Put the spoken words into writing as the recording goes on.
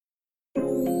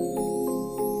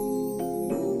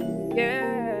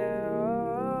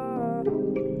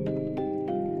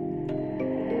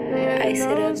Spice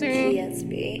it up,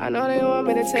 GSB. I know they want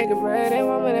me to take a break, they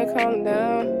want me to calm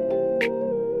down.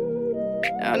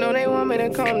 I know they want me to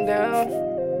calm down.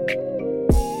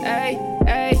 Hey,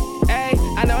 hey, hey.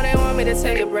 I know they want me to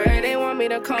take a break, they want me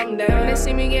to calm down. They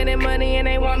see me getting money and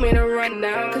they want me to run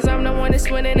down. Cause I'm the one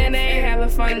that's winning and they ain't having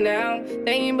fun now.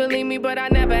 They ain't believe me, but I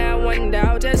never had one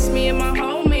doubt. Just me and my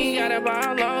homie, got a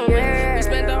bar alone. We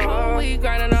spent the whole week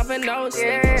grinding off a nose. She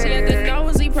at the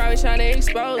nosy, probably trying to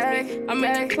expose me. I'm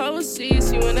in the close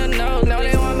seats, you in the nose. No,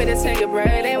 they want me to take a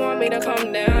break, they want me to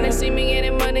calm down. They see me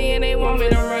getting money and they want me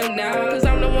to run down. Cause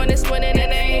I'm the one that's winning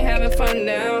and they ain't having fun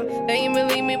now. They ain't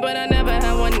believe me, but I never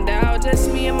had one doubt.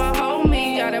 Just me and my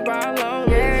homie, got a bar alone.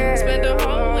 Spent the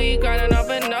whole week grinding off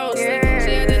a nose. She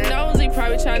at the nosy,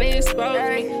 probably trying to expose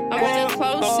me. I'm in the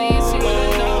close seats, you in the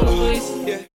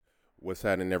nosebleeds. What's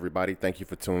happening, everybody? Thank you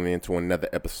for tuning in to another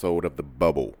episode of The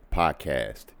Bubble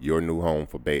Podcast, your new home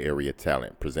for Bay Area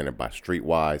talent, presented by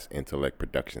Streetwise Intellect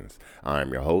Productions. I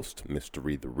am your host, Mr.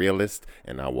 Reed the Realist,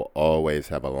 and I will always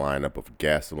have a lineup of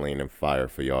gasoline and fire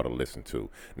for y'all to listen to.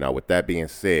 Now, with that being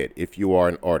said, if you are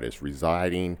an artist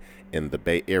residing in the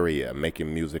Bay Area,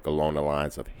 making music along the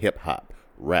lines of hip-hop,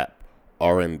 rap,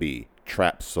 R&B,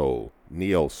 trap soul,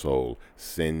 neo soul,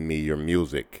 send me your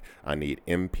music. I need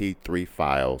MP3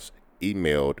 files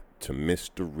emailed to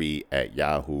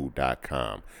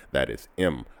mystery@yahoo.com. That is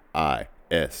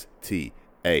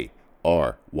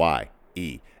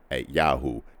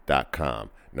MISTARYE@yahoo.com.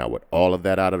 Now, with all of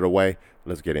that out of the way,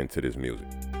 let's get into this music.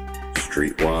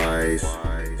 Streetwise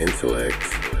Intellect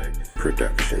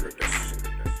Productions.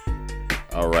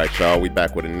 All right, y'all, we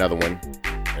back with another one.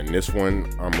 And this one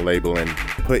I'm labeling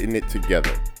Putting It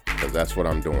Together, because that's what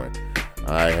I'm doing.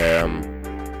 I am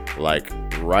like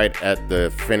right at the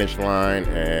finish line,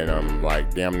 and I'm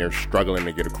like damn near struggling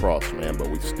to get across, man, but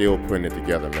we still putting it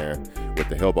together, man, with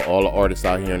the help of all the artists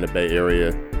out here in the Bay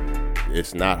Area.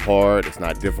 It's not hard, it's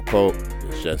not difficult,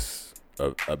 it's just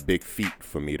a big feat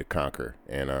for me to conquer,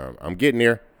 and I'm getting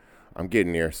there,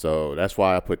 so that's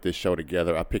why I put this show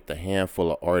together. I picked a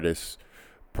handful of artists,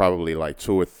 probably like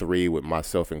 2 or 3 with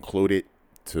myself included,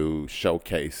 to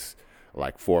showcase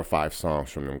like 4 or 5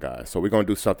 songs from them guys. So we're going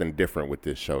to do something different with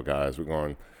this show, guys. We're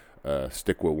going to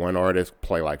stick with one artist,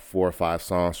 play like 4 or 5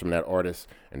 songs from that artist,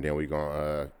 and then we're going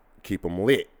to keep them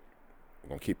lit. We're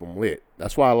going to keep them lit.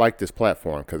 That's why I like this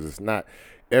platform, because it's not,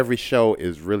 every show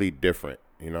is really different,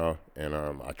 you know, and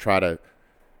I try to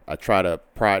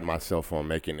pride myself on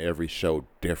making every show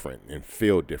different and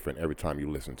feel different every time you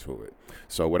listen to it.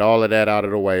 So with all of that out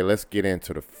of the way, let's get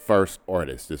into the first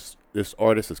artist. This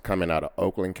artist is coming out of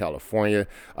Oakland, California.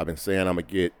 I've been saying I'm going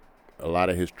to get a lot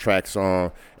of his tracks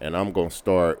on, and I'm going to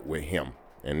start with him.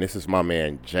 And this is my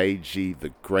man, JG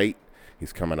the Great.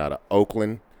 He's coming out of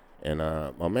Oakland, and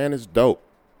my man is dope.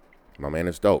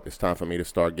 It's time for me to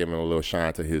start giving a little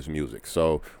shine to his music.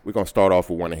 So we're going to start off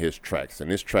with one of his tracks. And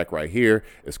this track right here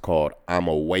is called I'm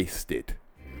A Wasted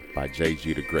by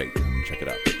JG the Great. Check it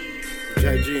out.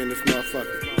 JG in this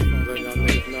motherfucker. Let y'all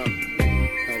niggas know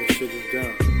how this shit is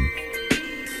done.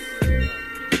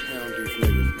 Hound these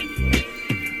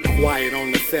niggas. Quiet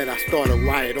on the set, I start a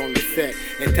riot on the set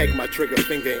and take my trigger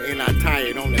finger and I tie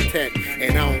it on the tech.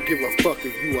 And I don't give a fuck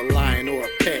if you a lion or a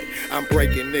pet. I'm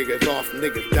breaking niggas off,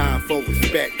 niggas dying for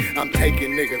respect. I'm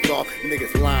taking niggas off,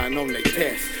 niggas lying on their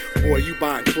test. Boy, you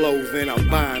buying clothes and I'm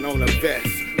buying on a vest.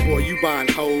 Boy, you buying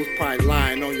hoes, probably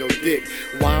lying on your dick.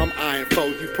 While I'm eyeing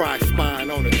foes, you probably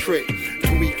spying on a trick.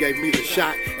 Tweet gave me the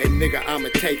shot, and nigga, I'ma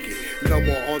take it. No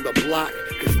more on the block,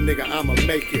 cause nigga, I'ma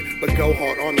make it. But go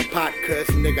hard on the pot, cause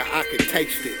nigga, I could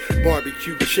taste it.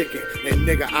 Barbecue chicken, and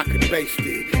nigga, I could baste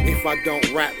it. If I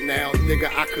don't rap now,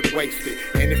 nigga, I could waste it.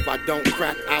 And if I don't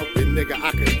crap out, then nigga,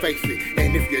 I could face it.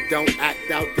 And if you don't act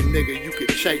out, then nigga, you could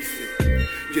chase it.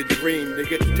 Your dream,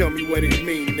 nigga, tell me what it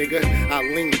mean, nigga. I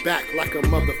lean back like a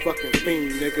motherfucking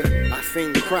fiend, nigga. I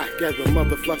seen crack as a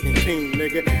motherfucking teen,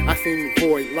 nigga. I seen the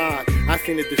void live, I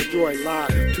seen it destroy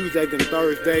live. Tuesdays and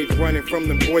Thursdays running from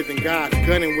them boys and guys,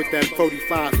 gunning with that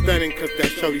 45, stunning cause that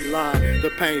shorty live. The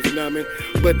pain's numbing,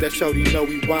 but that shorty know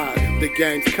we wild. The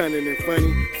game's cunning and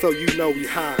funny, so you know we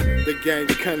high. The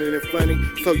game's cunning and funny,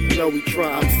 so you know we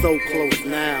try. I'm so close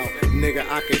now, nigga,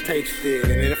 I can taste it.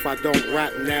 And if I don't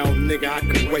rap now, nigga, I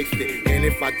can waste it. And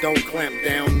if I don't clamp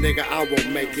down, nigga, I won't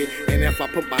make it. And if I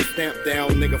put my stamp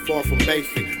down, nigga, far from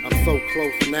basic. I'm so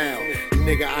close now,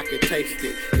 nigga, I can taste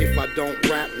it. If I don't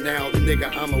rap now, nigga,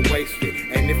 I'ma waste it.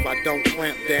 And if I don't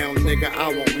clamp down, nigga, I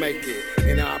won't make it.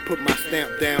 And I put my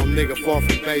stamp down, nigga, far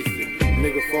from basic.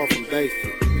 Nigga, far from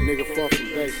basic. Nigga, far from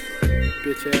basic.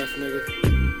 Bitch ass niggas,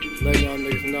 letting y'all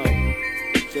niggas know.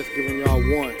 Just giving y'all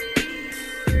one.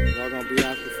 Y'all gonna be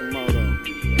asking for more though.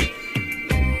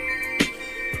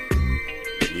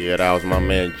 Yeah, that was my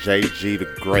man JG the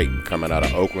Great coming out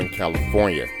of Oakland,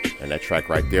 California. And that track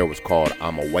right there was called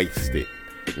I'ma Waste It.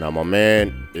 Now my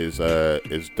man is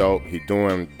dope. He's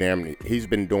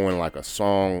been doing like a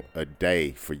song a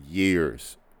day for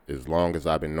years. As long as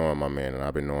I've been knowing my man, and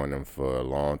I've been knowing him for a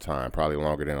long time, probably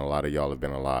longer than a lot of y'all have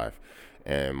been alive.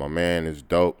 And my man is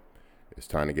dope. It's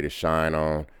time to get his shine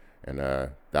on, and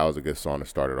that was a good song to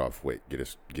start it off with. Get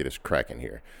us cracking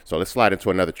here. So let's slide into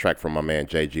another track from my man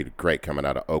JG the Great coming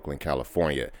out of Oakland,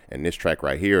 California. And this track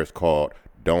right here is called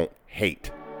Don't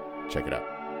Hate. Check it out.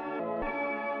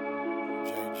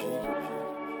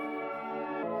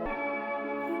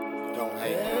 Don't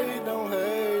hate, don't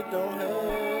hate, don't hate.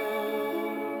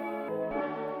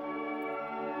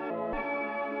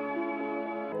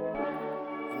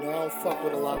 You know, I don't fuck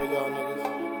with a lot of y'all niggas.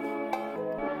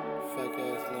 Fake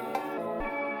ass niggas.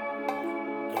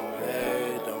 Don't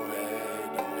hate, don't hate,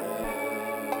 don't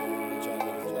hate. Y'all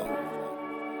niggas love.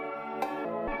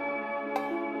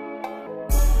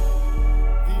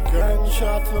 These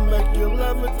gunshots will make you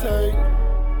levitate.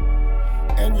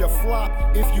 And you flop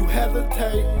if you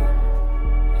hesitate.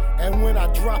 And when I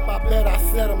drop, I bet I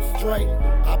set them straight.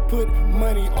 I put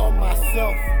money on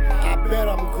myself, I bet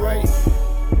I'm great.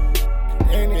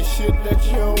 And it's shit that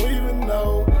you don't even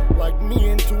know. Like me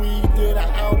and Tweed did an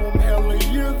album hella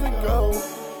years ago.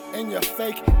 And your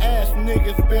fake ass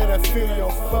niggas better feel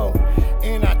your foe.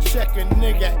 And I check a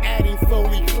nigga at him before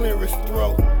he clear his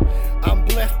throat. I'm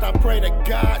blessed, I pray to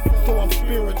God, so I'm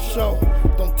spiritual.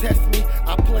 Don't test me,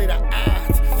 I play the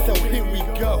odds, so here we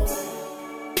go.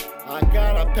 I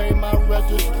gotta pay my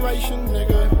registration,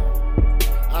 nigga.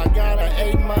 I gotta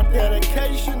aid my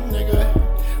dedication,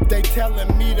 nigga. They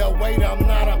telling me to wait, I'm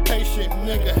not a patient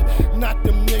nigga. Not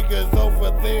them niggas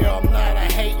over there, I'm not a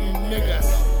hating nigga.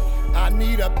 I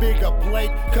need a bigger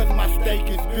plate, cause my steak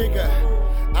is bigger.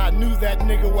 I knew that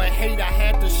nigga would hate, I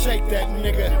had to shake that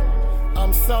nigga.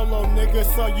 I'm solo, nigga,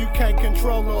 so you can't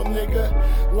control no nigga.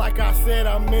 Like I said,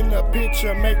 I'm in the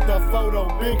picture, make the photo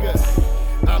bigger.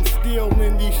 I'm still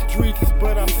in these streets,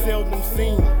 but I'm seldom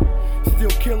seen. Still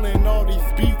killing all these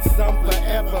beats, I'm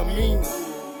forever mean.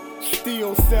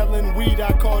 Still selling weed,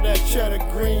 I call that cheddar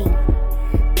green.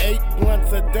 8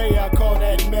 blunts a day, I call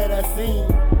that medicine.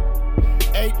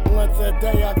 8 blunts a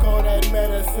day, I call that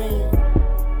medicine.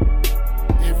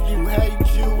 If you hate,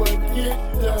 you will get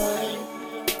done.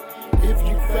 If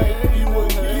you fake, you will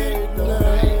get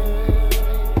done.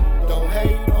 Don't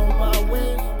hate on my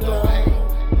wisdom.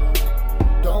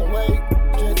 Don't wait,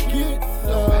 just get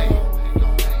some.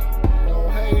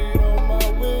 Don't hate on my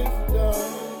wisdom.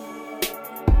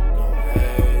 Don't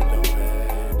hate, don't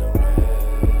hate, don't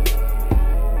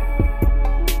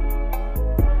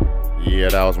hate. Yeah,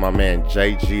 that was my man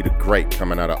JG the Great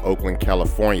coming out of Oakland,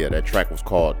 California. That track was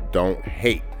called Don't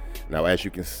Hate. Now, as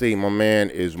you can see, my man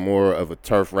is more of a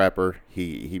turf rapper.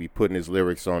 He be putting his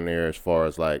lyrics on there as far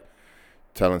as like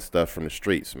telling stuff from the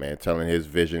streets, man, telling his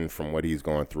vision from what he's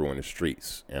going through in the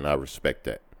streets. And I respect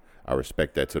that. I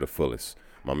respect that to the fullest.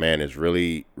 My man is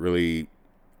really, really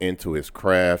into his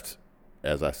craft.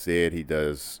 As I said, he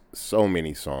does so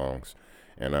many songs.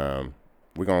 And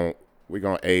we're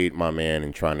gonna aid my man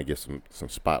in trying to get some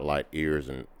spotlight ears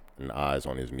and eyes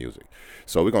on his music.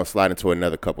 So we're gonna slide into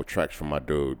another couple tracks from my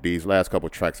dude. These last couple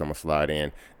tracks I'm gonna slide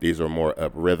in. These are more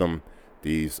up rhythm.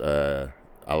 These I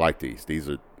like these.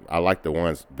 I like the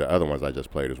other ones I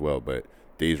just played as well, but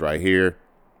these right here,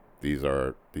 these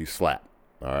slap.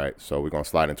 All right, so we're gonna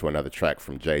slide into another track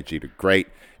from JG the Great,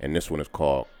 and this one is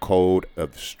called Code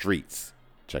of the Streets.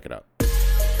 Check it out.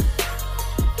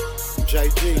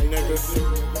 JG, nigga.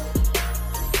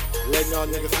 Letting y'all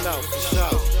niggas know, for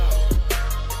sure.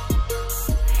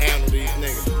 Handle these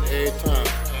niggas every time.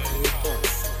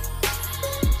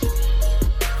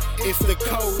 It's the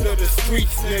code of the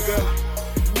streets, nigga.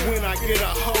 When I get a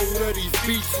hold of these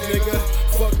beats, nigga.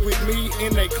 Fuck with me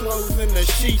and they closing the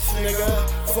sheets, nigga.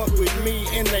 Fuck with me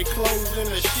and they closing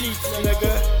the sheets,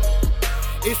 nigga.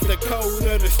 It's the code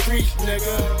of the streets,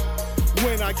 nigga.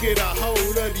 When I get a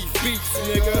hold of these beats,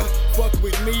 nigga. Fuck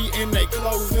with me and they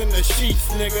closing the sheets,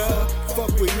 nigga.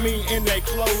 Fuck with me and they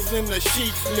closing the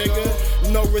sheets,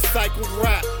 nigga. No recycled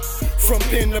rap. From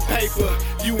pen to paper,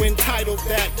 you entitled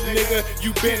that, nigga,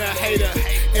 you been a hater.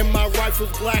 And my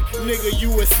rifle's black, nigga,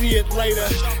 you will see it later.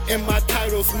 And my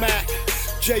title's Mac,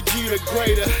 JG the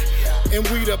Greater. And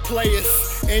we the players,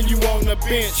 and you on the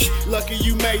bench. Lucky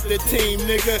you made the team,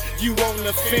 nigga, you on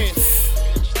the fence.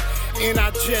 And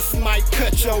I just might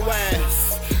cut your ass.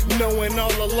 Knowing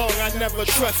all along I never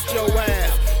trust your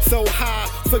ass. So high,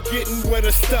 forgetting where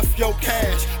to stuff your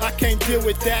cash. I can't deal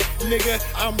with that, nigga,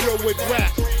 I'm real with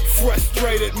rap.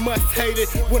 Frustrated, must hate it,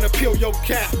 wanna peel your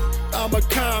cap. I'ma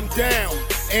calm down,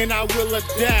 and I will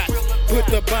adapt. Put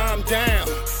the bomb down,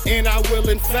 and I will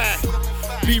in fact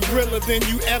be realer than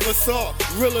you ever saw,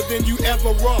 realer than you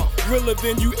ever raw, realer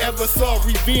than you ever saw.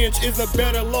 Revenge is a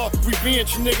better law.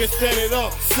 Revenge, nigga, set it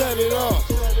off, set it off.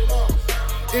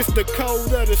 It's the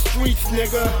code of the streets,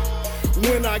 nigga.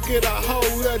 When I get a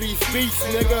hold of these beats,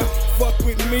 nigga, fuck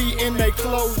with me in they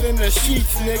clothes in the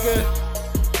sheets, nigga.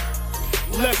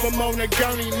 Left him on the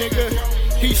gurney, nigga.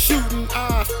 He shooting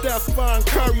Stephon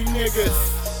Curry,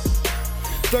 niggas.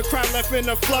 The crowd left in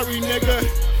a flurry, nigga.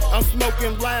 I'm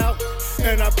smoking loud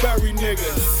and I bury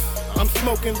niggas. I'm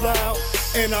smoking loud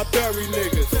and I bury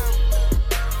niggas.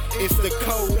 It's the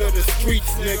code of the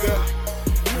streets, nigga.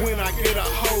 When I get a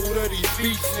hold of these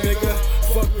beats, nigga,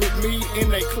 fuck with me in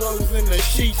they clothes in the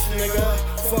sheets, nigga.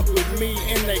 Fuck with me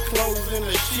in they clothes in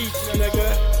the sheets,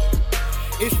 nigga.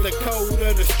 It's the code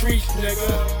of the streets,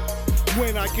 nigga.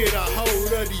 When I get a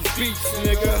hold of these beats,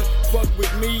 nigga, fuck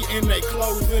with me in they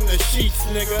clothes in the sheets,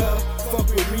 nigga. Fuck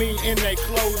with me in they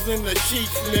clothes in the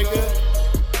sheets, nigga.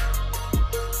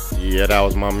 Yeah, that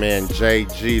was my man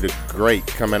JG the Great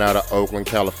coming out of Oakland,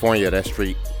 California.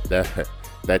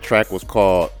 That track was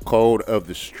called Code of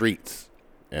the Streets.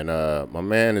 And my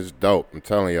man is dope. I'm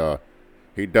telling y'all,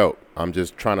 he dope. I'm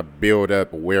just trying to build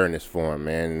up awareness for him,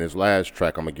 man. And this last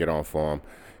track I'm going to get on for him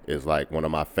is like one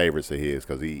of my favorites of his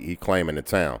because he claiming the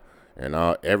town. And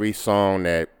every song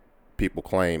that people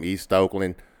claim East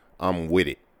Oakland, I'm with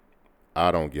it.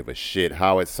 I don't give a shit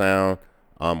how it sound.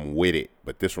 I'm with it.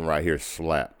 But this one right here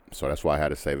slap. So that's why I had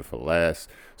to save it for last.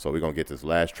 So we're going to get this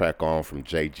last track on from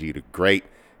JG the Great.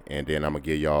 And then I'm going to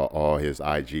give y'all all his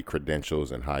IG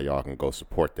credentials and how y'all can go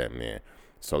support that man.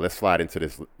 So let's slide into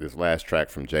this last track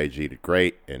from JG the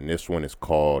Great. And this one is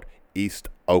called East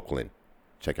Oakland.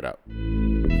 Check it out.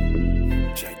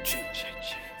 JG.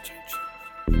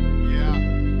 Yeah.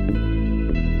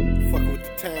 Fucking with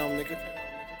the town, nigga.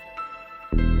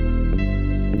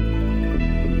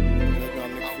 Let y'all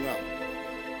niggas know.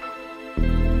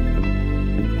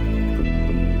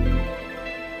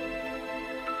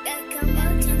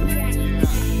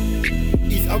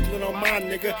 East Oakland on my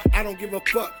nigga. I don't give a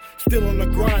fuck. Still on the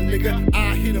grind, nigga.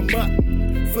 I hit 'em up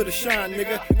for the shine,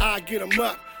 nigga. I get 'em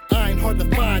up. I ain't hard to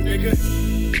find, nigga.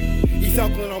 East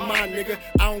Oakland on my nigga.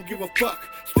 I don't give a fuck.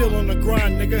 Still on the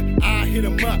grind, nigga. I hit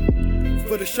 'em up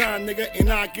for the shine, nigga, and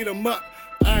I get 'em up.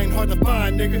 I ain't hard to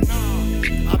find, nigga.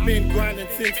 I've been grinding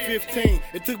since 15.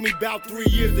 It took me about 3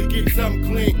 years to get something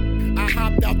clean. I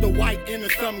hopped out the white into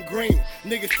something green.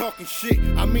 Niggas talking shit,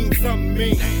 I mean something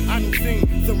mean. I done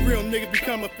seen some real niggas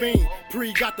become a fiend.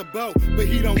 Pre got the bow, but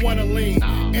he don't wanna lean.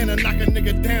 And I knock a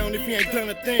nigga down if he ain't done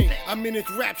a thing. I'm in this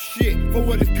rap shit for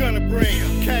what it's gonna bring.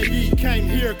 KE came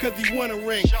here cause he wanna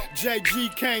ring. JG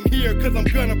came here cause I'm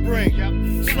gonna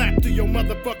bring. Slap to your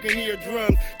motherfucking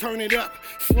eardrums. Turn it up,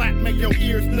 slap, make your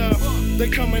ears numb. They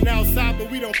coming outside but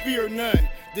we don't fear none.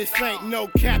 This ain't no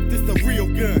cap, this a real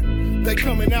gun. They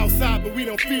coming outside but we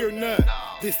don't fear none.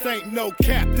 This ain't no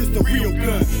cap, this the real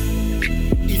gun.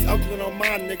 East Oakland on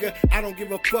my nigga, I don't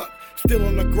give a fuck. Still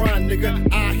on the grind,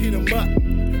 nigga. I hit 'em up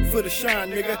for the shine,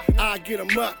 nigga. I get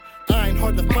 'em up. I ain't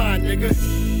hard to find, nigga.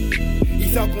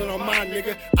 East Oakland on my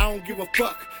nigga, I don't give a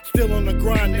fuck. Still on the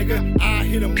grind, nigga. I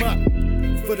hit 'em up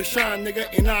for the shine, nigga,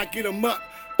 and I get 'em up.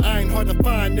 I ain't hard to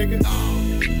find, nigga.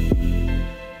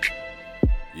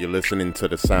 You're listening to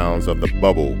the sounds of the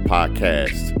Bubble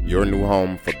Podcast, your new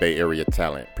home for Bay Area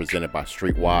talent, presented by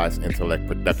Streetwise Intellect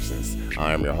Productions.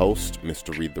 I am your host,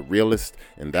 Mr. Reed the Realist,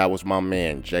 and that was my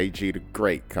man, JG the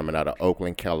Great, coming out of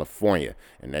Oakland, California.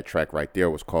 And that track right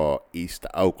there was called East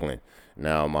Oakland.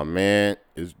 Now, my man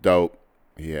is dope.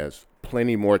 He has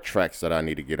plenty more tracks that I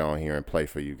need to get on here and play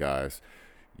for you guys.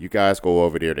 You guys go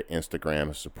over there to Instagram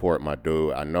and support my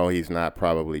dude. I know he's not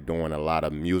probably doing a lot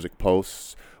of music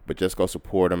posts, but just go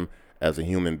support him as a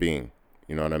human being.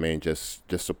 You know what I mean? Just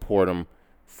support him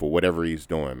for whatever he's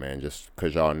doing, man. Just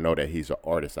because y'all know that he's an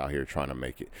artist out here trying to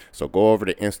make it. So go over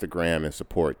to Instagram and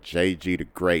support JG the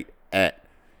Great at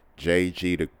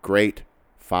JG the Great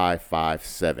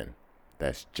 557.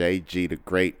 That's JG the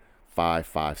Great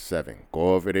 557.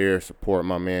 Go over there, support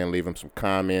my man, leave him some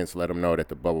comments, let him know that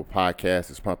the Bubble Podcast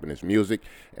is pumping his music,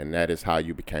 and that is how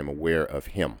you became aware of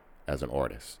him as an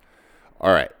artist.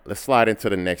 All right, let's slide into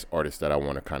the next artist that I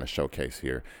want to kind of showcase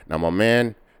here. Now, my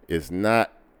man is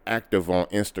not active on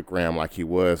Instagram like he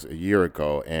was a year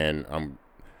ago, and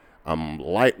I'm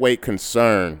lightweight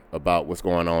concerned about what's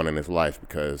going on in his life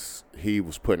because he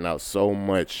was putting out so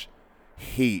much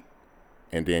heat,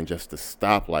 and then just to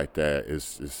stop like that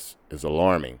is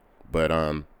alarming. But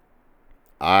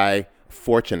I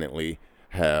fortunately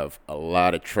have a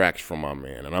lot of tracks from my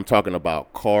man, and I'm talking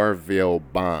about Carville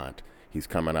Bond. He's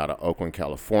coming out of Oakland,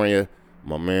 California.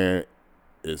 My man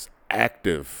is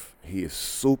active. He is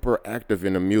super active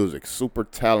in the music, super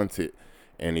talented,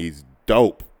 and he's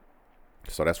dope.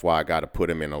 So that's why I got to put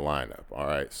him in the lineup. All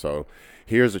right. So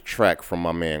here's a track from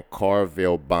my man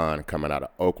Carville Bond coming out of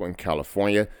Oakland,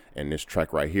 California. And this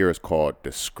track right here is called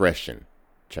Discretion.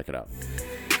 Check it out.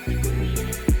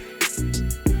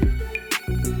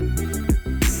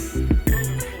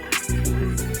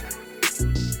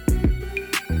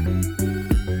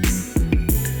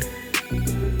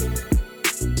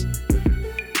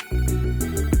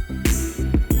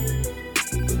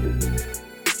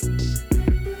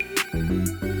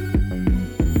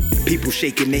 People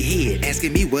shaking their head,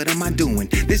 asking me what am I doing?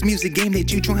 This music game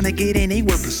that you trying to get in ain't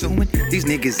worth pursuing. These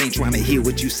niggas ain't trying to hear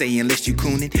what you say unless you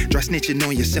cooning. Try snitching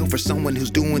on yourself for someone who's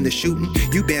doing the shooting.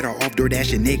 You better off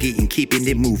DoorDash a nigga and keeping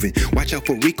it moving. Watch out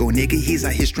for Rico, nigga, he's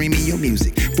out here streaming your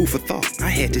music. Food for thought, I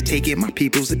had to take in my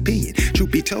people's opinion.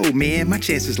 Truth be told, man, my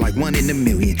chances like 1 in a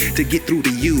million to get through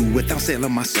to you without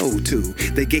selling my soul to.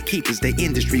 The gatekeepers, the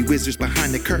industry wizards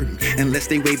behind the curtain. Unless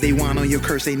they wave they wand on your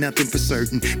curse, ain't nothing for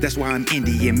certain. That's why I'm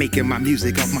indie and making my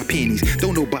music off my pennies.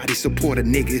 Don't nobody support a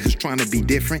nigga who's trying to be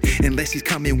different unless he's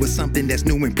coming with something that's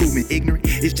new and proven ignorant.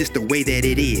 It's just the way that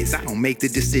it is. I don't make the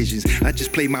decisions. I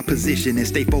just play my position and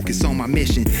stay focused on my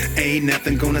mission. Ain't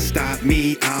nothing gonna stop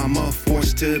me. I'm a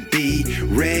force to be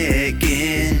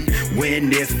reckoned.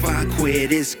 When if I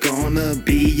quit, it's gonna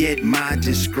be at my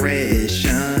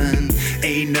discretion.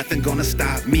 Ain't nothing gonna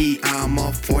stop me. I'm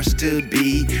a force to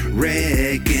be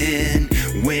reckoned.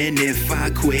 When if I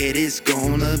quit, it's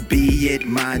gonna be at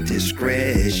my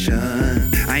discretion.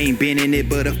 I ain't been in it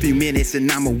but a few minutes and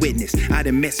I'm a witness. I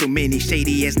done met so many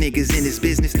shady ass niggas in this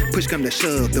business. Push come to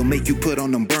shove, they'll make you put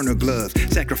on them burner gloves.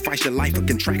 Sacrifice your life for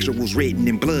contractuals written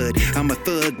in blood. I'm a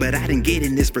thug, but I didn't get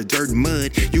in this for dirt and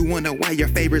mud. You wonder why your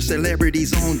favorite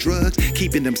celebrities on drugs?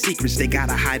 Keeping them secrets, they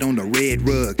gotta hide on the red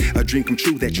rug. A dream come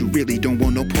true that you really don't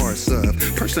want no parts of.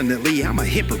 Personally, I'm a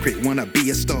hypocrite, wanna be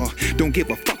a star. Don't give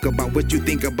a fuck about what you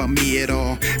think about me at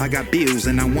all. I got bills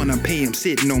and I wanna pay them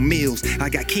sitting on meals. I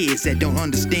got kids that don't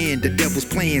understand the devil's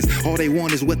plans. All they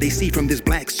want is what they see from this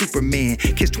black Superman.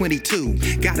 Kiss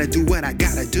 22, gotta do what I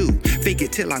gotta do. Fake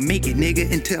it till I make it,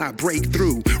 nigga, until I break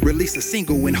through. Release a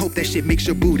single and hope that shit makes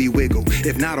your booty wiggle.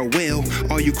 If not, oh well,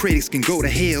 all you critics can go to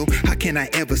hell. How can I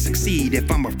ever succeed if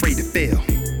I'm afraid to fail?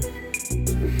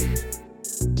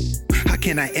 How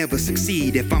can I ever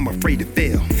succeed if I'm afraid to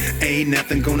fail? Ain't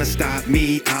nothing gonna stop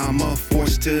me. I'm a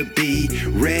force to be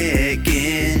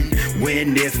reckoned.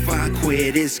 When if I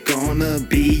quit, it's gonna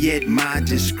be at my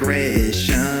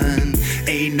discretion.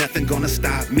 Ain't nothing gonna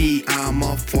stop me. I'm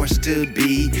a force to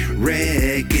be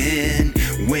reckoned.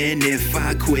 When if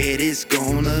I quit, it's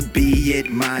gonna be at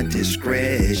my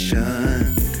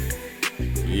discretion.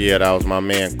 Yeah, that was my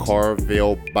man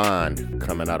Carville Bond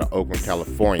coming out of Oakland,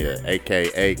 California,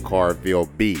 a.k.a. Carville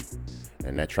B.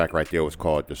 And that track right there was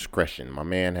called Discretion. My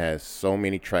man has so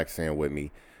many tracks in with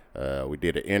me. We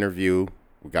did an interview.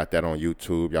 We got that on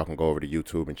YouTube. Y'all can go over to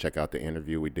YouTube and check out the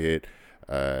interview we did.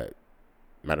 Matter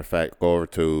of fact, go over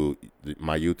to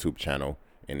my YouTube channel,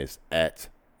 and it's at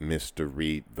Mr.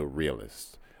 Reed the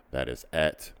Realist. That is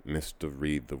at Mr.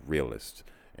 Reed the Realist.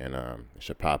 And it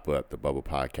should pop up, the Bubble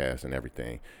Podcast and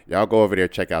everything. Y'all go over there,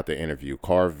 check out the interview.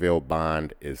 Carville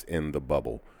Bond is in the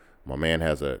bubble. My man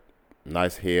has a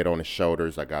nice head on his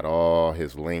shoulders. I got all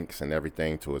his links and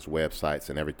everything to his websites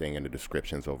and everything in the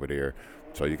descriptions over there.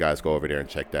 So you guys go over there and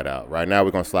check that out. Right now,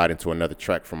 we're going to slide into another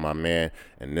track from my man.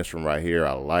 And this one right here,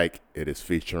 I like. It is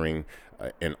featuring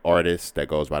an artist that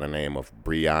goes by the name of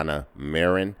Brianna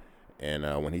Marin. And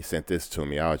when he sent this to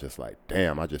me, I was just like,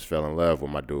 damn, I just fell in love with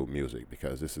my dude music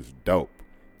because this is dope.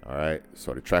 All right.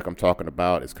 So the track I'm talking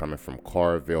about is coming from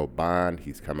Carville Bond.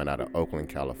 He's coming out of Oakland,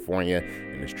 California.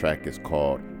 And this track is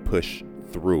called Push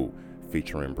Through,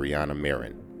 featuring Brianna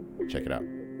Marin. Check it out.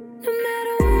 No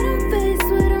matter what I'm faced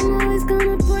with, I'm always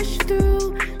gonna push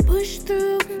through, push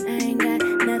through. I ain't got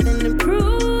nothing to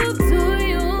prove to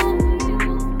you.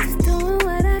 Just doing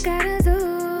what I gotta do.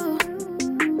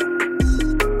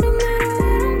 No matter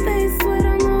what I'm faced with,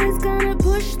 I'm always gonna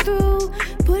push through,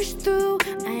 push through.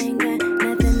 I ain't got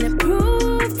nothing to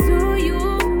prove to you.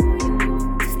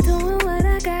 Just doing what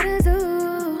I gotta do.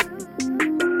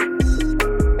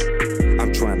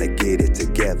 I'm trying to get it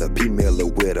together. P. Miller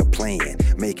with a plan.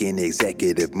 Making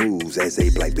executive moves as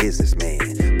a black businessman.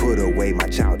 Put away my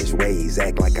childish ways,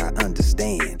 act like I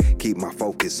understand. Keep my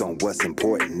focus on what's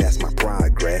important, that's my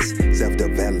progress.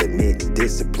 Self-development and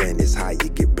discipline is how you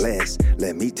get blessed.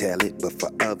 Let me tell it, but for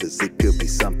others it could be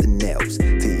something else.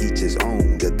 To each his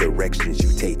own, the directions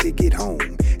you take to get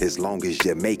home. As long as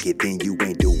you make it, then you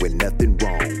ain't doing nothing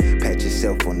wrong. Pat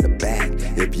yourself on the back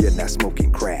if you're not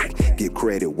smoking crack. Give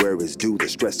credit where it's due, the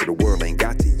stress of the world ain't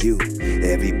got to you.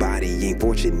 Everybody ain't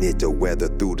fortunate to weather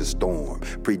through the storm.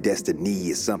 Predestiny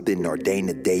is something ordained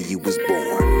the day you was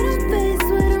born. Face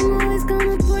what I'm always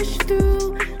gonna push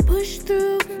through, push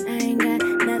through. I ain't got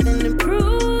nothing to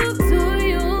prove to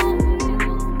you.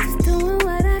 Just doing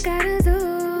what I gotta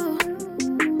do.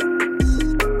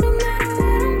 No matter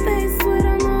what I'm faced with,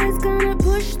 I'm always gonna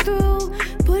push through,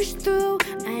 push through.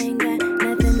 I ain't got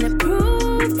nothing to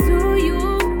prove to you.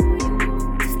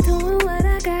 Just doing what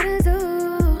I gotta do.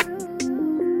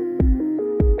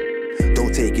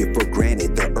 Don't take it for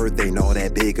granted, the earth ain't all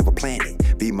that big of a planet.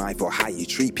 Be mindful how you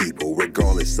treat people,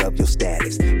 regardless of your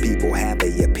status. People have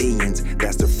their opinions,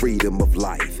 that's the freedom of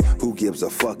life. Who gives a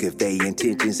fuck if they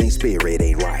intentions ain't spirit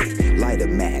ain't right? Light a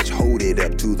match, hold it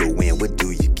up to the wind, what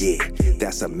do you get?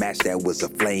 That's a match that was a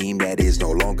flame that is no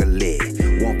longer lit.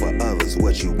 Want for others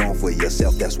what you want for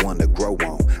yourself, that's one to grow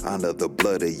on. Honor the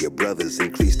blood of your brothers,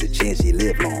 increase the chance you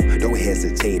live long. Don't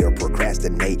hesitate or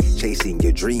procrastinate, chasing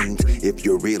your dreams. If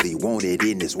you really want it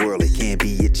in this world, it can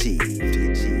be achieved.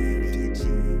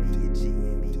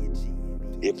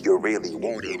 If you really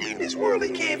want it in this world,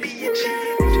 it can be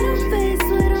achieved. Face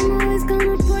what I'm always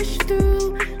gonna push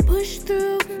through, push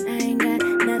through. I ain't got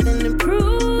nothing to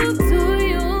prove to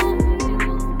you.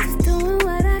 Just doing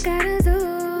what I gotta do.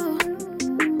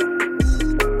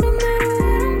 No matter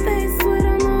what I'm faced with,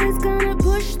 I'm always gonna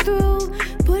push through,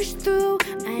 push through.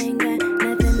 I ain't got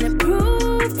nothing to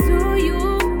prove to you.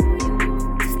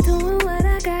 Just doing what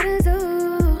I gotta do.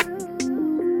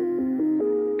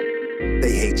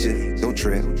 They hate you, don't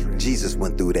trip. Jesus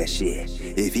went through that shit.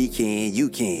 If he can, you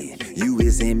can. You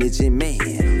his image and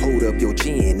man. Hold up your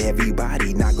chin.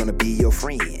 Everybody not gonna be your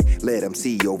friend. Let them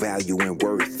see your value and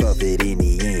worth of it in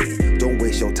the end. Don't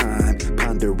waste your time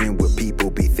pondering what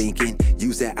people be thinking.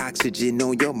 Use that oxygen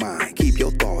on your mind. Keep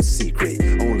your thoughts secret.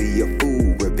 Only a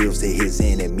fool reveals to his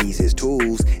enemies his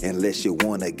tools. Unless you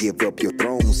wanna give up your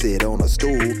throne, sit on a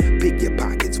stool. Pick your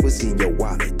pockets, what's in your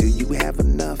wallet? Do you have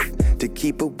enough to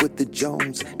keep up with the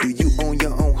Jones? Do you own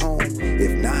your own home?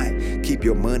 If not, keep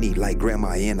your money like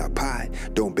grandma in a pot.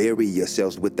 Don't bury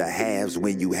yourselves with the halves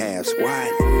when you have squat.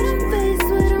 Face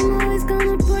what I'm always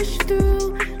gonna push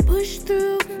through, push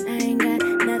through. I ain't got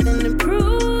nothing to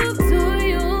prove to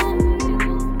you.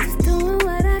 Just doing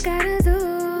what I gotta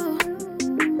do.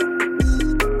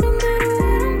 No matter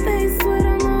what I'm faced with,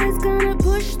 I'm always gonna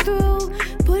push through,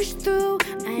 push through.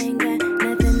 I ain't got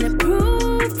nothing to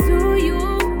prove to you.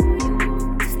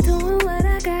 Just doing what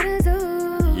I gotta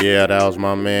do. Yeah, that was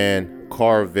my man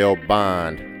Carvel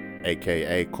Bond,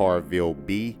 aka Carvel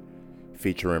B,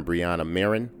 featuring Brianna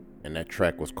Marin, and that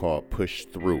track was called Push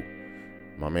Through.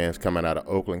 My man's coming out of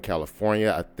Oakland,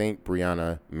 California. I think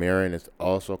Brianna Marin is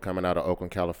also coming out of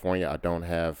Oakland, California. I don't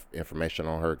have information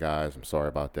on her, guys. I'm sorry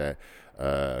about that.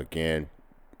 Again,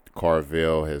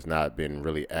 Carvel has not been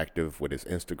really active with his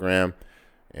Instagram,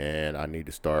 and I need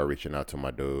to start reaching out to my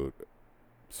dude,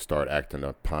 start acting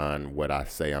upon what I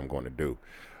say I'm going to do.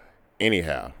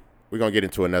 Anyhow, we're going to get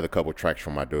into another couple tracks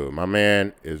from my dude. My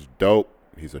man is dope.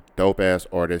 He's a dope-ass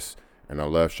artist, and I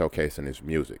love showcasing his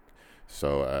music.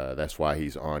 So that's why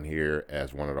he's on here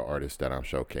as one of the artists that I'm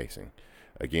showcasing.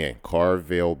 Again,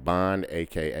 Carvel Bond,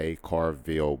 a.k.a.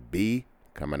 Carvel B,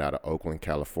 coming out of Oakland,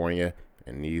 California,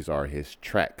 and these are his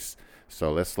tracks.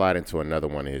 So let's slide into another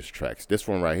one of his tracks. This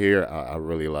one right here, I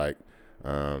really like.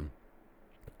 I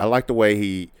like the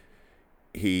way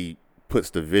he puts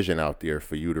the vision out there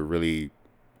for you to really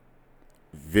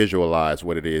visualize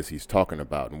what it is he's talking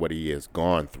about and what he has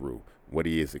gone through, what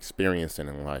he is experiencing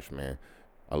in life, man.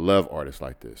 I love artists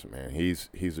like this, man. He's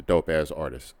a dope ass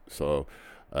artist. So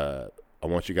I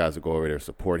want you guys to go over there and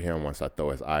support him once I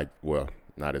throw his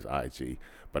not his IG,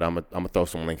 but I'm gonna throw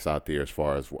some links out there as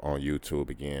far as on YouTube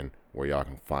again where y'all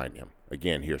can find him.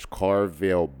 Again, here's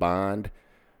Carvel Bond,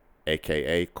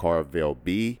 aka Carvel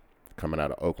B, coming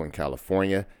out of Oakland,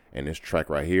 California, and this track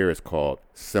right here is called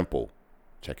Simple.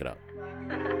 Check it out.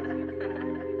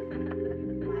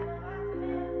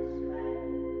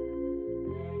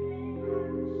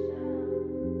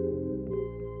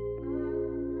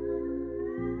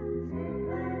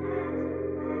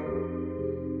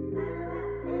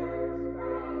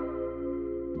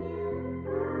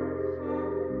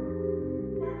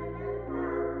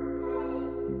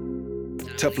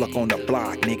 Tough luck on the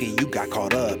block, nigga, you got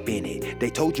caught up in it. They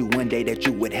told you one day that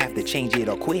you would have to change it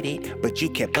or quit it, but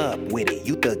you kept up with it.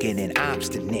 You thuggin' and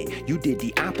obstinate. You did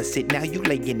the opposite, now you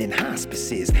laying in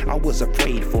hospices. I was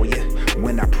afraid for you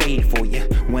when I prayed for you.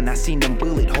 When I seen them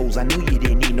bullet holes, I knew you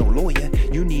didn't need no lawyer.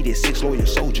 You needed 6 loyal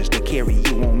soldiers to carry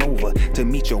you on over to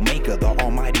meet your maker, the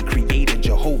almighty creator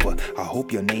Jehovah. I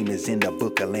hope your name is in the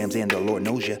book of lambs and the Lord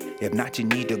knows you. If not, you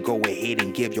need to go ahead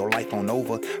and give your life on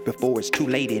over before it's too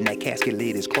late and that casket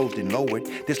lid is closed and lowered.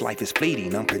 This life is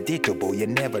fleeting, unpredictable, you're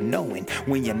never knowing.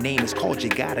 When your name is called, you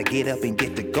gotta get up and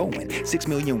get to going. 6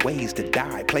 million ways to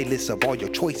die, playlists of all your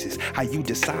choices. How you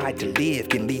decide to live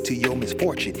can lead to your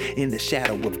misfortune. In the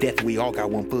shadow of death, we all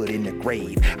got one foot in the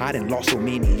grave. I done lost so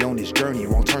many on this journey,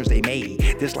 wrong turns they made.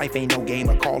 This life ain't no game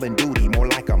of Call of Duty, more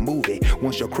like a movie.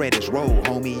 Once your credits roll,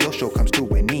 homie, your show comes to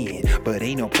an end. But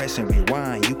ain't no press and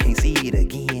rewind, you can't see it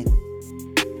again.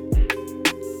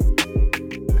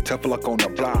 Tough luck on the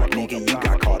block, nigga, you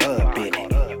got caught up in it.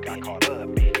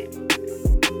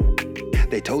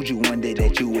 They told you one day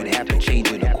that you would have to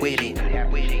change it or quit it,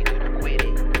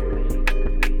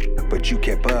 but you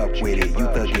kept up with it, you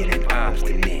thuggin' and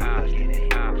obstinate.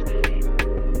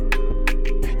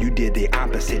 You did the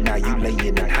opposite, now you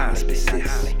laying in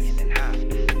hospices.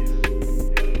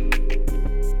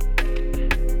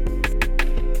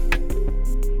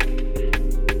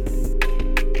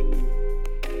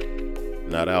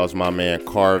 Now that was my man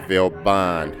Carvel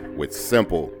Bond with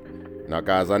Simple. Now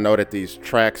guys, I know that these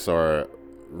tracks are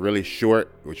really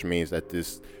short, which means that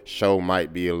this episode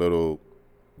might be a little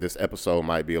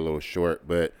short,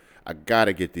 but I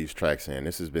gotta get these tracks in.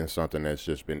 This has been something that's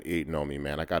just been eating on me,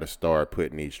 man. I gotta start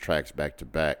putting these tracks back to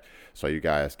back so you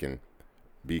guys can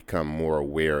become more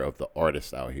aware of the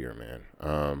artists out here, man.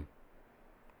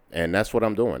 And that's what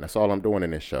I'm doing. That's all I'm doing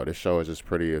in this show. This show is just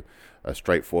pretty a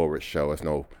straightforward show. It's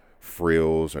no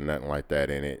frills or nothing like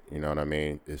that in it. You know what I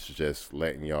mean? It's just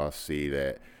letting y'all see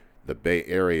that the Bay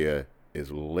Area is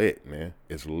lit, man.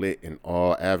 It's lit in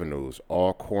all avenues,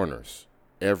 all corners,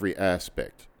 every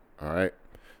aspect. All right.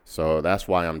 So that's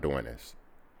why I'm doing this.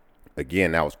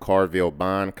 Again, that was Carvel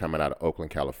Bond coming out of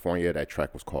Oakland, California. That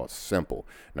track was called Simple.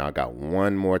 Now I got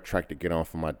one more track to get on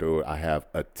for my dude. I have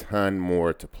a ton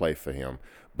more to play for him,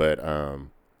 but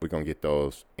we're going to get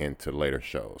those into later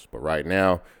shows. But right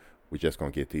now, we're just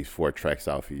going to get these 4 tracks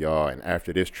out for y'all. And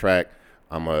after this track,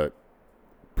 I'm going to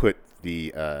put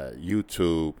the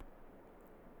YouTube,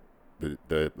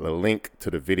 the link to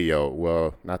the video.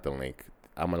 Well, not the link.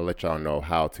 I'm going to let y'all know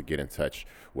how to get in touch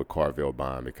with Carvel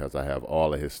Bond because I have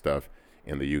all of his stuff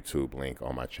in the YouTube link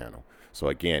on my channel. So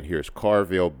again, here's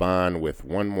Carvel Bond with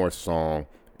one more song.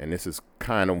 And this is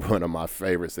kind of one of my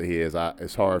favorites of his.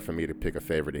 It's hard for me to pick a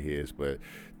favorite of his, but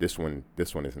this one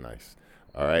is nice.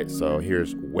 All right, so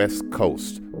here's West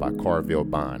Coast by Carvel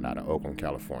Bond out of Oakland,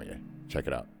 California. Check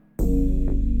it out.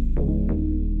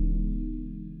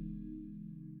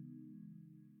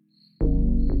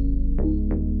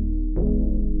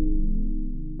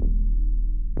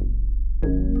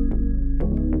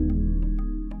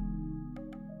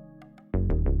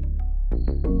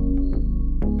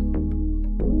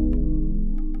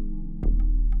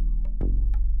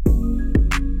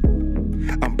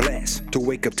 To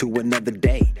wake up to another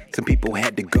day. Some people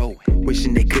had to go,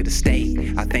 wishing they could have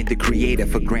stayed. I thank the creator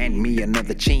for granting me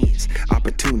another chance.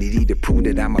 Opportunity to prove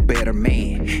that I'm a better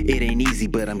man. It ain't easy,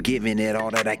 but I'm giving it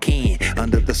all that I can.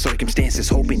 Under the circumstances,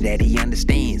 hoping that he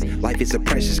understands. Life is a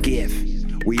precious gift.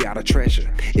 We are a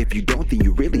treasure. If you don't, then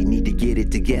you really need to get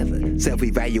it together.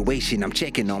 Self-evaluation, I'm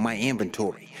checking on my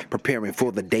inventory. Preparing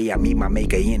for the day I meet my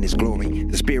maker in his glory.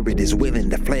 The spirit is willing,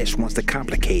 the flesh wants to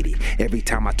complicate it. Every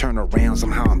time I turn around,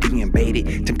 somehow I'm being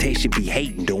baited. Temptation be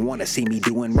hating, don't wanna see me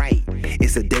doing right.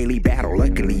 It's a daily battle,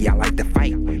 luckily I like to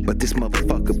fight. But this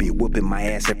motherfucker be whooping my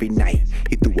ass every night.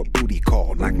 He threw a booty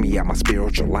call, knocked me out my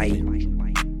spiritual light.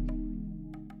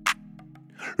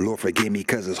 Lord forgive me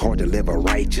cause it's hard to live a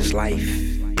righteous life.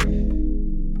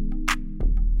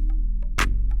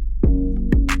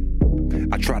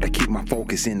 I try to keep my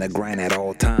focus in the grind at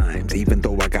all times, even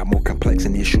though I got more complex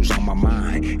and issues on my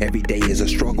mind. Every day is a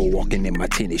struggle walking in my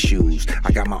tennis shoes.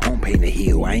 I got my own pain to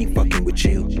heal, I ain't fucking with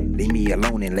you. Leave me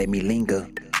alone and let me linger.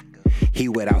 He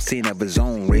without sin of his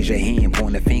own, raise your hand,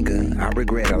 point a finger. I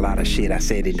regret a lot of shit I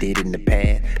said and did in the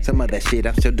past. Some of that shit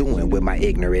I'm still doing with my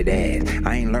ignorant ass.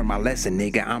 I ain't learned my lesson,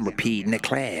 nigga, I'm repeating the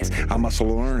class. I'm a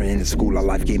slow learner in the school of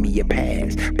life, give me a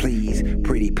pass. Please,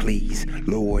 pretty please,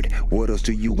 Lord, what else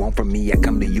do you want from me? I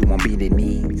come to you on bended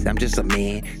knees. I'm just a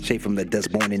man, shaped from the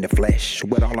dust born in the flesh.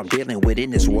 What all I'm dealing with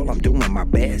in this world, I'm doing my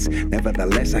best.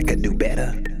 Nevertheless, I could do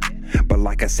better. But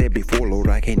like I said before, Lord,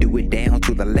 I can't do it down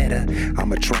to the letter.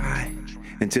 I'ma try.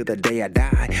 until the day I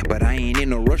die. But I ain't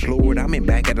in no rush, Lord, I'm in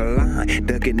back of the line.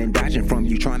 Ducking and dodging from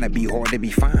you, trying to be hard to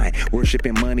be fine.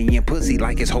 Worshipping money and pussy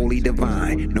like it's holy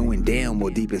divine. Knowing damn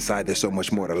well deep inside there's so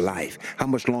much more to life. How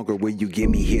much longer will you give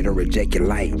me here to reject your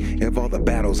light? If all the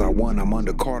battles I won, I'm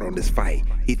undercard on this fight.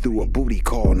 He threw a booty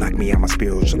call, knocked me out my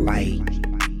spiritual light.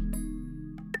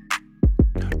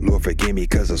 Lord, forgive me,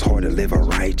 cause it's hard to live a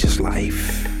righteous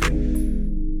life.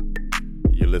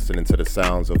 You're listening to the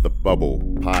sounds of the Bubble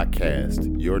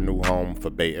Podcast, your new home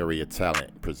for Bay Area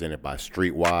talent, presented by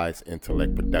Streetwise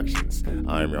Intellect Productions.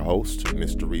 I am your host,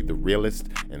 Mr. Reed the Realist,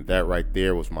 and that right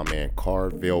there was my man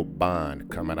Carville Bond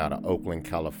coming out of Oakland,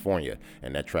 California,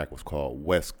 and that track was called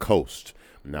West Coast.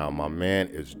 Now, my man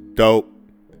is dope,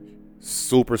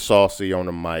 super saucy on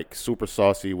the mic, super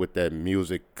saucy with that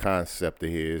music concept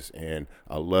of his, and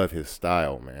I love his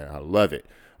style, man. I love it.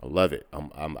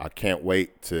 I can't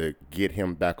wait to get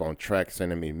him back on track,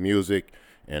 sending me music,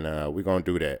 and we're going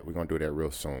to do that. We're going to do that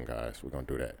real soon, guys. We're going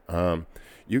to do that.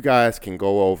 You guys can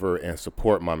go over and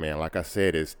support my man. Like I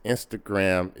said, his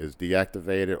Instagram is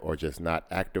deactivated or just not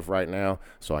active right now,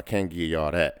 so I can't give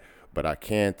y'all that. But I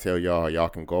can tell y'all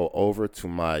can go over to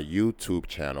my YouTube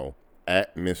channel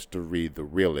at Mr. Reed the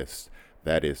Realist.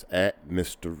 That is at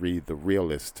Mr. Reed the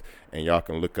Realist. And y'all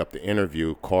can look up the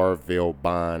interview. Carville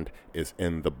Bond is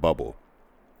in the bubble.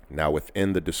 Now,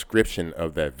 within the description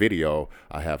of that video,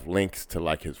 I have links to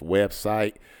like his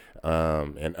website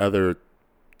and other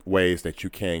ways that you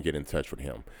can get in touch with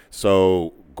him.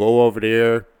 So go over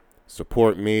there,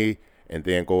 support me, and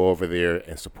then go over there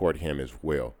and support him as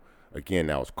well. Again,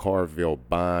 that was Carville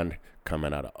Bond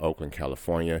coming out of Oakland,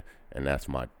 California. And that's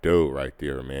my dude right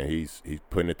there, man. He's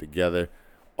putting it together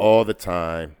all the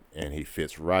time, and he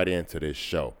fits right into this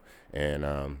show.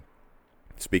 And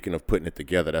speaking of putting it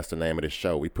together, that's the name of this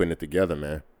show. We putting it together,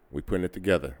 man. We putting it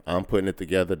together. I'm putting it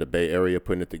together. The Bay Area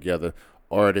putting it together.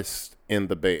 Artists in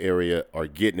the Bay Area are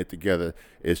getting it together.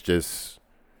 It's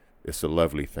a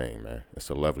lovely thing, man. It's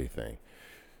a lovely thing.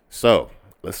 So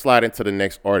let's slide into the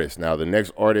next artist. Now, the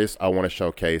next artist I want to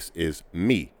showcase is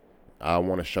me. I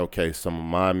want to showcase some of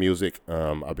my music.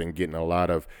 I've been getting a lot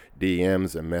of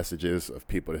DMs and messages of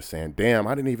people that saying, damn,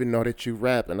 I didn't even know that you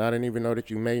rap, and I didn't even know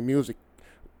that you made music.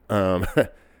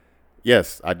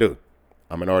 Yes, I do.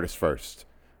 I'm an artist first.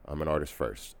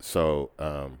 So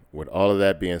with all of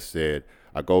that being said,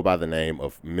 I go by the name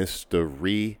of Mr.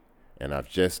 Ree, and I've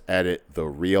just added the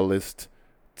Realist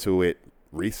to it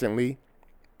recently.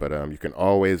 But you can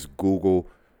always Google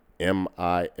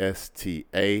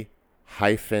MISTA-RYE,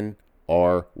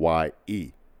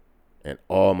 and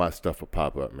all my stuff will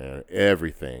pop up, man.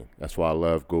 Everything. That's why I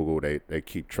love Google. They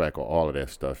keep track of all of that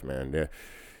stuff, man.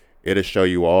 It'll show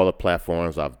you all the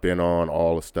platforms I've been on,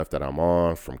 all the stuff that I'm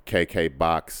on, from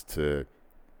KKBox to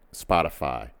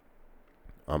Spotify.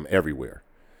 I'm everywhere.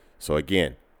 So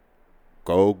again,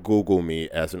 go Google me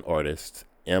as an artist,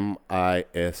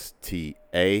 MISTA-RYE,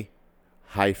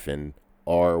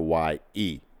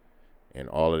 and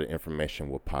all of the information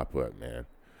will pop up, man.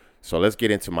 So let's get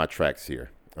into my tracks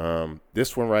here.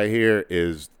 This one right here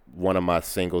is one of my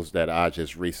singles that I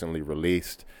just recently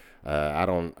released. I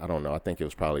don't know. I think it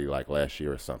was probably like last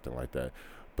year or something like that.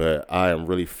 But I am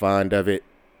really fond of it.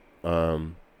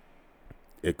 I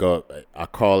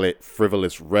call it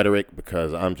Frivolous Rhetoric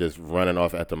because I'm just running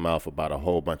off at the mouth about a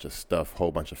whole bunch of stuff,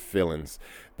 whole bunch of feelings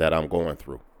that I'm going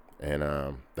through and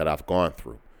that I've gone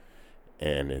through.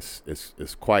 And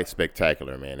it's quite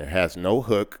spectacular, man. It has no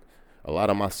hook. A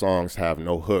lot of my songs have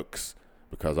no hooks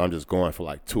because I'm just going for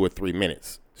like 2 or 3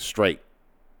 minutes straight.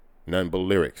 Nothing but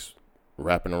lyrics,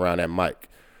 rapping around that mic.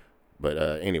 But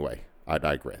anyway, I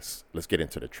digress. Let's get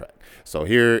into the track. So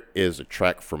here is a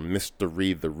track from Mr.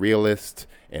 Reed the Realist,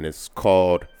 and it's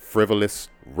called Frivolous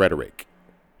Rhetoric.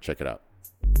 Check it out.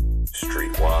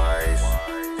 Streetwise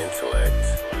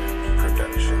Intellect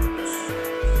Productions.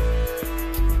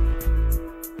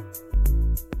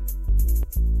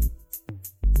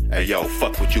 Hey yo,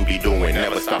 fuck what you be doing.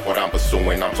 Never stop what I'm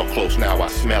pursuing. I'm so close now, I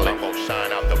smell it.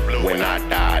 When I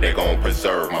die, they gon'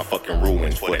 preserve my fucking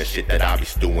ruins for the shit that I be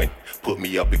stewing. Put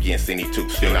me up against any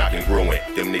tooth, still not congruent.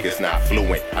 Them niggas not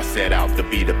fluent. I set out to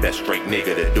be the best straight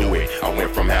nigga to do it. I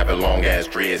went from having long ass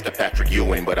dreads to Patrick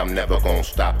Ewing, but I'm never gon'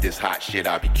 stop this hot shit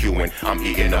I be queuing. I'm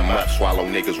eating them up, swallow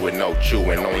niggas with no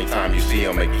chewing. Only time you see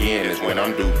them again is when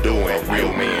I'm doing. A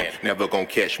real man, never gon'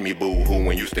 catch me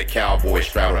boo-hooing. Used to cowboy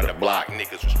straddle the block,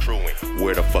 niggas was truing.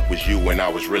 Where the fuck was you when I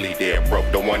was really dead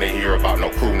broke? Don't wanna hear about no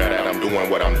crew now that I'm doing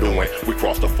what I'm doing. We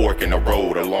crossed the fork in the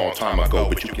road a long time ago,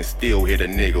 but you can still hit a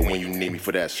nigga when you need me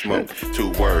for that smoke.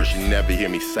 2 words you never hear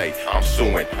me say, I'm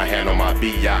suing. I handle my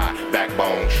BI,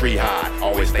 backbone tree high,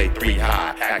 always stay 3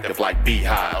 high, active like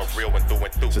beehives. Real one through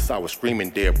and through. Since I was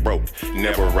screaming dead broke,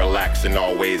 never relaxing,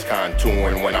 always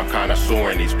contouring when I'm kinda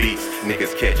soaring these beats.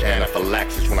 Niggas catch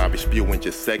anaphylaxis when I be spewing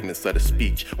just segments of the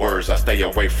speech. Words I stay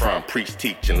away from, preach,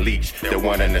 teach, and leech. They're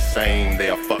one and the same,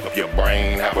 they'll fuck up your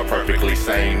brain. Have a perfectly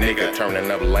sane nigga turning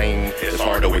up lane. It's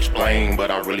hard to explain, but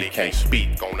I really can't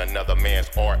speak on another man's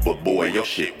art. But boy, your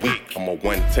shit weak. I'm a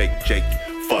one-take Jake.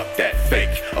 Fuck that fake.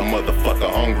 A motherfucker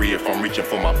hungry if I'm reaching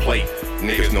for my plate.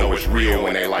 Niggas know it's real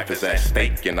when their life is at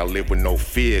stake. And I live with no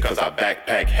fear cause I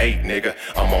backpack hate, nigga.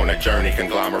 I'm on a journey,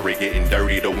 conglomerate getting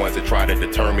dirty. The ones that try to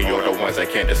deter me or the ones that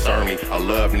can't discern me. I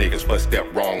love niggas but step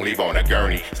wrong, leave on a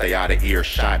gurney. Stay out of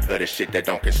earshot of the shit that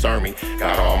don't concern me.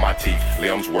 Got all my teeth,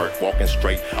 limbs work, walking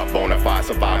straight. A bona fide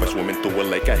survivor swimming through a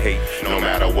lake of hate. No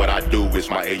matter what I do, it's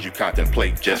my age you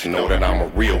contemplate. Just know that I'm a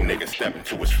real nigga stepping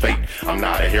to his fate. I'm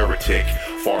not a heretic,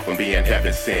 far from being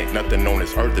heaven sent. Nothing on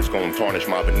this earth is gonna tarnish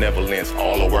my benevolence.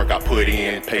 All the work I put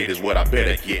in, paid is what I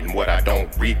better get. And what I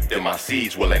don't reap, then my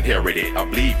seeds will inherit it. I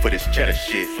bleed for this cheddar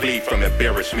shit, flee from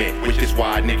embarrassment. Which is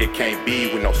why a nigga can't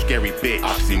be with no scary bitch.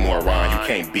 Oxymoron, you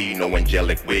can't be no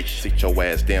angelic witch. Sit your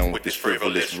ass down with this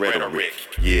frivolous rhetoric.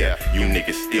 Yeah, you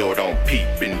niggas still don't peep.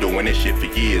 Been doing this shit for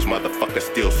years, motherfuckers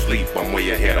still sleep. I'm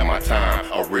way ahead of my time,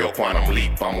 a real quantum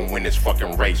leap. I'ma win this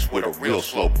fucking race with a real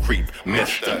slow creep,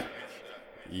 mister.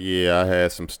 Yeah, I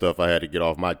had some stuff I had to get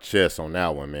off my chest on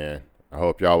that one, man. I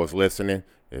hope y'all was listening.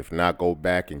 If not, go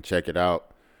back and check it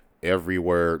out. Every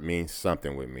word means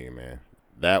something with me, man.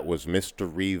 That was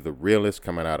Mr. Reed the Realist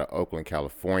coming out of Oakland,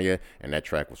 California, and that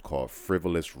track was called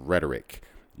Frivolous Rhetoric.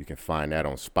 You can find that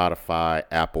on Spotify,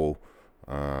 Apple,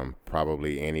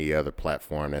 probably any other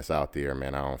platform that's out there,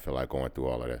 man. I don't feel like going through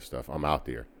all of that stuff. I'm out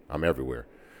there. I'm everywhere.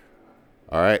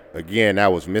 All right, again,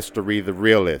 that was Mr. Reed the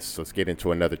Realist. So let's get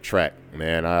into another track,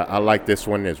 man. I like this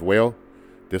one as well.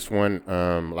 This one,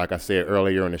 like I said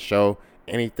earlier in the show,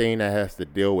 anything that has to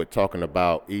deal with talking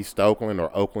about East Oakland or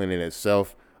Oakland in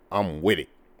itself, I'm with it.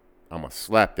 I'm going to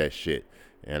slap that shit.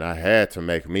 And I had to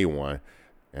make me one.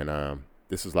 And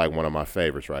this is like one of my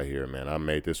favorites right here, man. I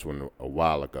made this one a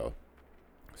while ago.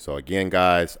 So again,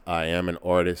 guys, I am an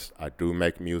artist. I do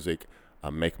make music. I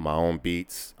make my own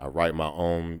beats. I write my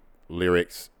own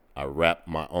lyrics. I rap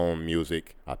my own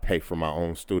music. I pay for my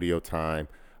own studio time.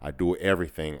 I do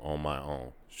everything on my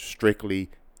own, strictly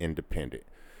independent.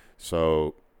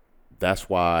 So that's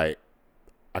why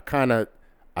I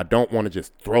don't want to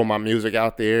just throw my music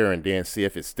out there and then see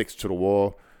if it sticks to the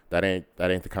wall. That ain't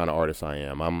the kind of artist I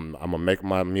am. I'm gonna make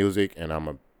my music and I'm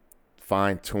gonna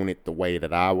fine tune it the way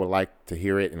that I would like to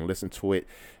hear it and listen to it,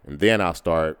 and then I'll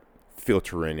start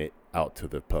filtering it out to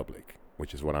the public,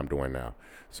 which is what I'm doing now.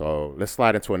 So let's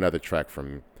slide into another track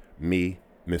from me,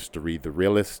 Mr. Reed the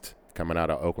Realist, coming out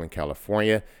of Oakland,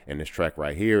 California. And this track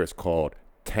right here is called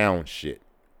Town Shit.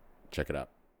 Check it out.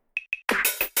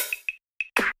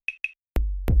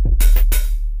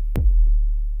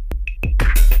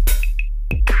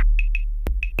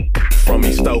 From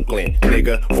East Oakland,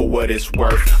 nigga, for what it's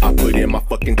worth. I put in my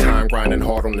fucking time grinding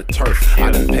hard on the turf.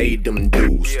 I done paid them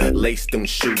dues, laced them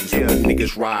shoes. And when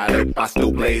niggas ride up, I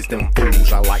still blaze them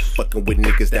fools. I like fucking with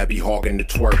niggas that be hogging the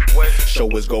twerk. Show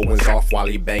his goings off while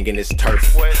he banging his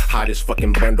turf. Hottest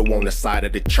fucking bundle on the side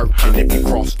of the church. And if you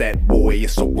cross that boy,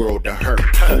 it's a world of hurt.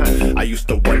 I used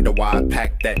to wonder why I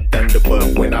packed that thunder,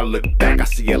 but when I look back, I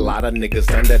see a lot of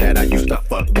niggas under that I used to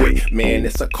fuck with. Man,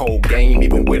 it's a cold game,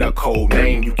 even with a cold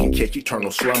name. You can catch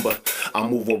eternal slumber. I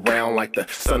move around like the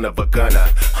son of a gunner.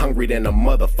 Hungry than a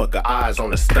motherfucker, eyes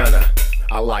on a stunner.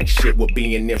 I like shit with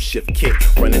being shift kick.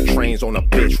 Running trains on a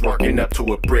bitch, working up to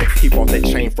a brick. He bought that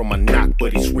chain from a knock,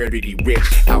 but he swear that he rich.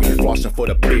 Out here flossing for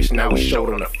the bitch, now he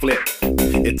showed on a flip.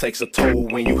 It takes a toll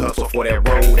when you hustle for that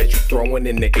road that you throwing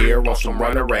in the air on some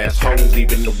runner ass hoes.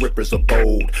 Even the rippers are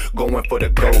bold, going for the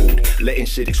gold, letting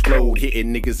shit explode,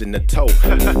 hitting niggas in the toe.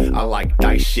 I like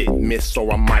dice shit, miss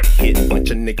or I might hit.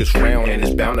 Bunch of niggas round and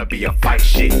it's bound to be a fight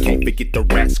shit. Can't forget the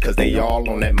rats, cause they all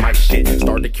on that mic shit.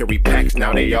 Start to carry packs,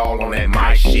 now they all on that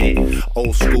mic shit.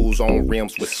 Old schools on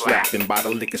rims with slapping. By the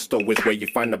liquor store is where you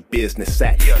find the business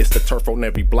at. It's the turf on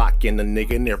every block and the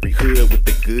nigga in every hood with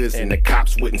the goods. And the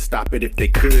cops wouldn't stop it if they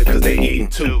could, cause they eating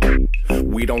too.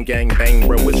 We don't gang bang,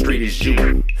 bro, what street is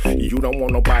you? You don't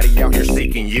want nobody out here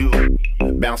seeking you.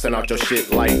 Bouncing out your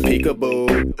shit like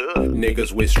peekaboo.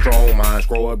 Niggas with strong minds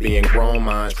grow up being grown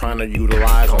minds, trying to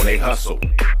utilize on they hustle.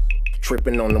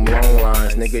 Tripping on them long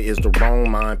lines, nigga is the wrong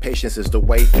mind. Patience is the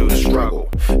way through the struggle.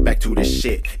 Back to the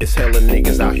shit, it's hella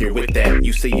niggas out here with that.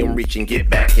 You see him reach and get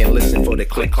back and listen for the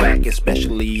click clack,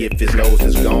 especially if his nose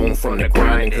is gone from the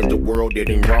grinding, cause the world did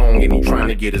him wrong and he trying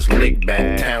to get his lick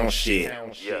back. Town shit.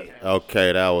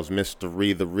 Okay, that was Mr.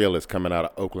 Ree the Realist coming out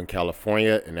of Oakland,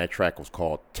 California, and that track was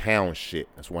called Town Shit.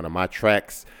 That's one of my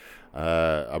tracks.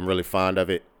 I'm really fond of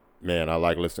it. Man, I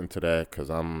like listening to that because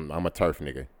I'm a turf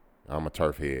nigga. I'm a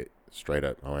turf head, straight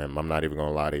up. I'm not even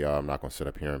gonna lie to y'all. I'm not gonna sit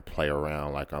up here and play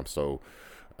around like I'm so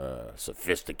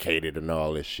sophisticated and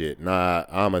all this shit. Nah,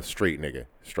 I'm a street nigga,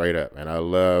 straight up. And I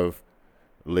love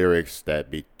lyrics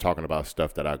that be talking about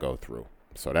stuff that I go through.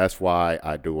 So that's why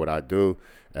I do what I do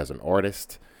as an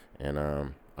artist. And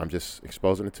I'm just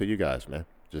exposing it to you guys, man.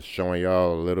 Just showing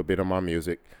y'all a little bit of my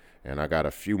music. And I got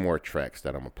a few more tracks that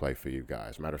I'm going to play for you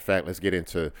guys. Matter of fact, let's get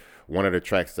into one of the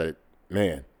tracks that,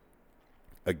 man,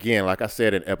 again, like I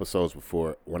said in episodes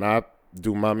before, when I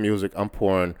do my music, I'm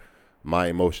pouring my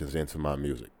emotions into my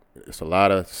music. It's a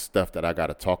lot of stuff that I got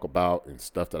to talk about and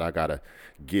stuff that I got to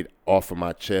get off of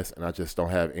my chest, and I just don't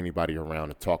have anybody around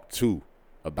to talk to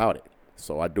about it.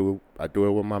 So I do it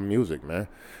with my music, man.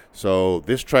 So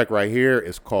this track right here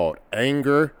is called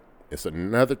Anger. It's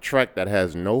another track that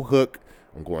has no hook.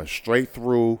 I'm going straight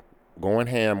through, going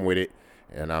ham with it,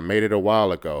 and I made it a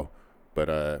while ago, but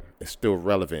it's still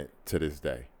relevant to this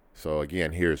day. So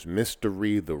again, here's Mr.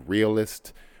 Ree the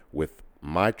Realist with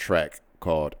my track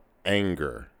called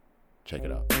Anger. Check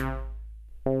it out.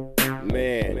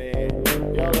 Man,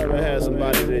 y'all ever had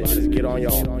somebody that just get on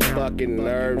your fucking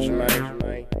nerves, man?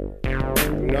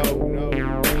 No,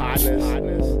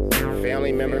 partners,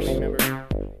 family members,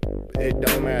 it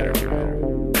don't matter.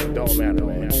 Don't matter,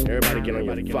 man. Everybody get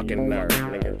on your fucking nerves,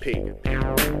 nigga. P.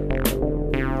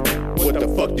 What the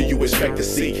fuck do you expect to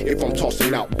see if I'm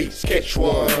tossing out beats? Catch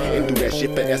one and do that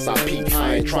shit for SIP.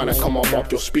 I ain't trying to come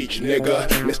off your speech,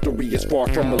 nigga. Mystery is far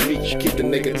from a leech. Keep the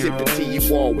negativity,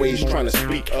 you always trying to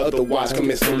speak. Otherwise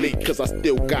commence to leak, cause I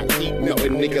still got heat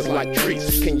melting niggas like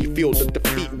treats. Can you feel the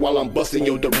defeat while I'm busting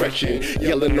your direction?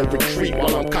 Yelling no retreat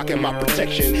while I'm cocking my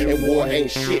protection. And war ain't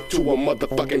shit to a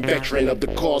motherfucking veteran of the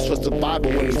cause for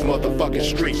survival in these motherfucking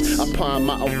streets. Upon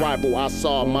my arrival, I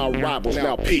saw my rivals.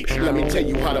 Now peep, let me tell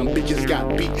you how them bitches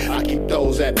got beat. I keep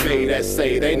those at bay that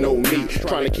say they know me.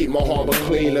 Trying to keep my harbor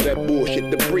clean of that bullshit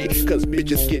debris. Cause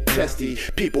bitches get testy,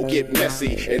 people get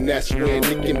messy. And that's when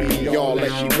it can be all that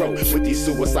she wrote. With these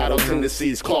suicidal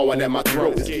tendencies clawing at my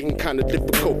throat. It's getting kinda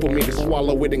difficult for me to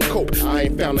swallow it and cope. I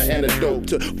ain't found an antidote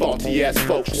to faulty ass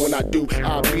folks. When I do,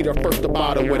 I'll beat her first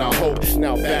about it without hope.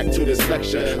 Now back to this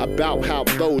lecture about how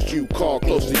those you call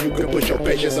close to you can put your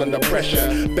patience under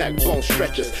pressure. Backbone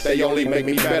stretchers, they only make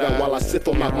me better while I sip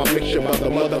them out my mixture of the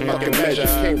motherfucking measures.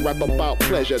 Can't rap about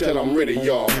pleasure till I'm rid of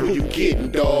y'all. Who you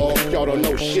kidding, dawg? Y'all don't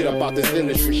know shit about this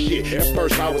industry shit. At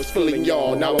first I was feeling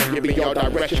y'all, now I'm giving y'all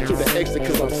directions to the exit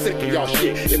cause I'm sick of y'all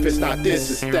shit. If it's not this,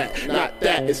 it's that. Not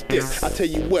that, it's this. I tell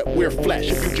you what, we're flash.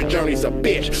 Your future journey's a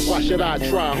bitch. Why should I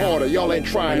try harder? Y'all ain't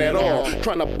trying at all.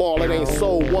 Trying to ball, it ain't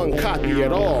sold one copy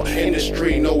at all.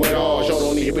 Industry know-it-alls, y'all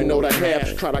don't even know the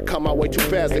half. Try to come my way too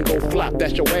fast and go flop,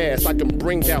 that's your ass. I can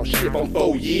bring down shit from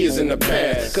 4 years in the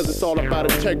past. Cause it's all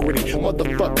about integrity,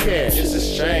 motherfuck cash. It's a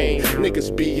shame,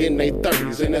 niggas be in their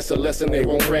 30s and that's a lesson they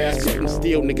won't grasp. Something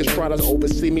still niggas try to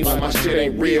oversee me like my shit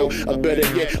ain't real. Or better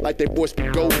yet, like they voice be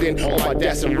golden on my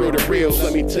dash and real to real.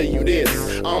 Let me tell you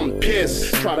this, I'm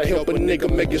pissed. Try to help a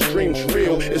nigga make his dreams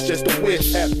real. It's just a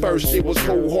wish. At first it was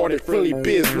cold-hearted, friendly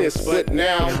business, but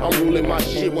now I'm ruling my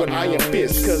shit with iron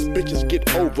fists. Cause bitches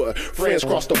get over, friends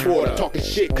cross the border, talking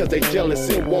shit cause they jealous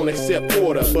and won't accept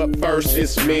order. But first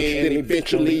it's me, then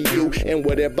eventually you, and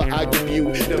whatever I give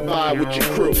you, divide with your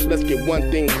crew. Let's get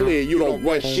one thing clear, you don't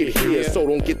run shit here, so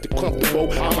don't get too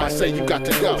comfortable. I might say you got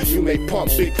to go. You may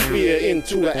pump big fear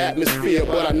into the atmosphere,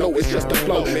 but I know it's just a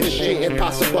flow. This shit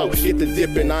impossible. Get the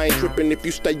dipping, I ain't tripping. If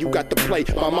you stay, you got to play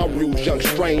by my rules, young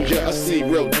stranger. I see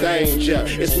real danger.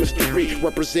 It's Mr. Ree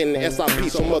representing SIP,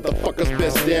 so motherfuckers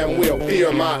best damn well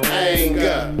fear my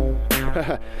anger.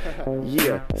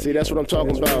 Yeah, see that's what I'm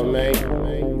talking about, man.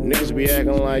 Niggas be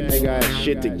acting like they got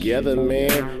shit together,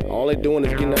 man. All they doing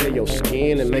is getting under your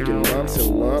skin and making lumps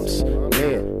and lumps.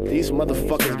 Man, these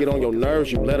motherfuckers get on your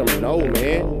nerves, you let them know,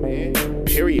 man.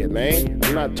 Period, man.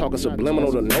 I'm not talking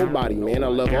subliminal to nobody, man. I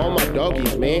love all my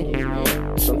doggies,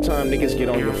 man. Sometimes niggas get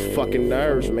on your fucking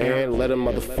nerves, man. Let a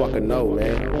motherfucker know,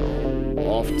 man.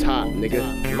 Off top,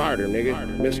 nigga. Murder,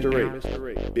 nigga. Mr.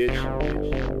 Ree. Bitch.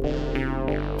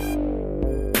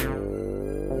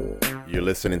 You're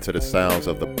listening to the sounds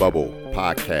of the Bubble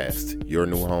Podcast, your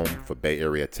new home for Bay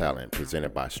Area talent,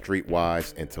 presented by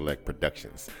Streetwise Intellect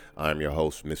Productions. I'm your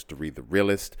host, Mr. Reed the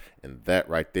Realist, and that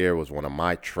right there was one of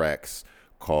my tracks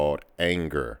called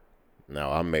Anger.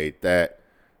 Now, I made that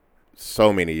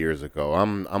so many years ago.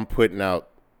 I'm putting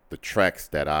out the tracks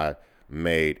that I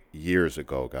made years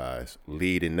ago, guys,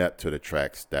 leading up to the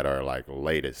tracks that are like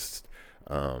latest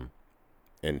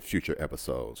in future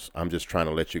episodes. I'm just trying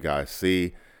to let you guys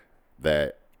see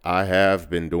that I have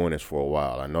been doing this for a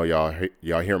while. I know y'all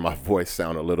hear my voice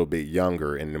sound a little bit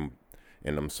younger in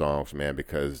them songs, man,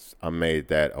 because I made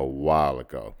that a while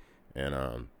ago.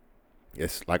 And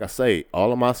it's like I say,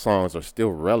 all of my songs are still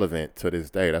relevant to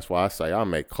this day. That's why I say I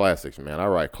make classics, man. I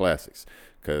write classics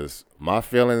because my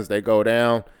feelings, they go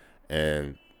down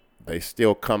and they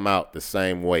still come out the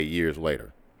same way years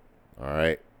later. All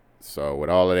right. So with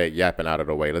all of that yapping out of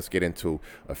the way, let's get into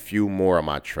a few more of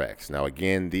my tracks. Now,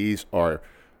 again, these are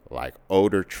like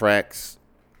older tracks.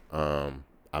 I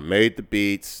made the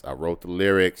beats. I wrote the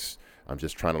lyrics. I'm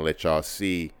just trying to let y'all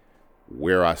see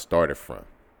where I started from,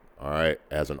 all right,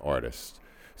 as an artist.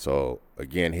 So,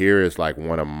 again, here is like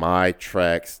one of my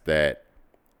tracks that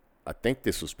I think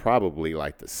this was probably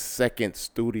like the second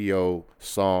studio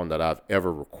song that I've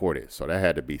ever recorded. So that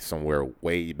had to be somewhere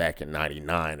way back in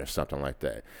 99 or something like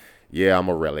that. Yeah, I'm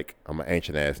a relic. I'm an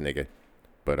ancient ass nigga,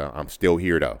 but I'm still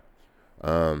here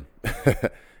though.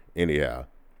 Anyhow,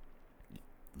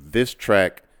 this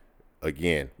track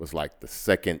again was like the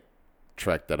second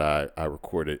track that I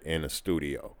recorded in a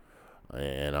studio,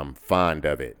 and I'm fond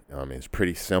of it. It's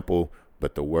pretty simple,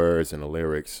 but the words and the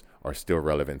lyrics are still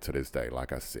relevant to this day,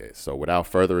 like I said. So without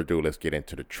further ado, let's get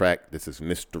into the track. This is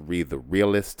Mr. Reed the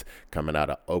Realist coming out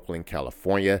of Oakland,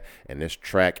 California, and this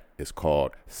track is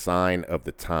called Sign of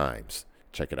the Times.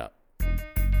 Check it out.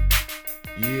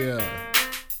 Yeah,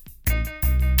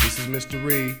 this is Mr.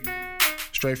 Reed,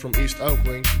 straight from East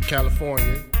Oakland,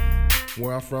 California.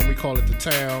 Where I'm from, we call it the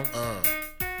town.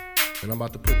 And I'm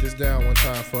about to put this down one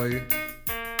time for you.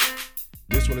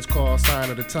 This one is called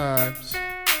Sign of the Times.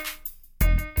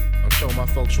 I'm showing my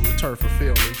folks from the turf will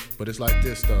feel me, but it's like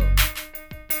this though.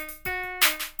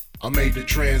 I made the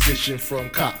transition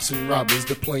from cops and robbers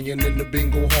to playing in the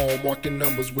bingo hall, marking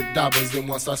numbers with dollars. And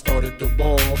once I started the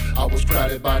ball, I was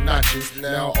crowded by notches.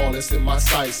 Now all that's in my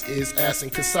sights is ass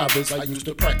and casabas. I used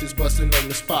to practice busting on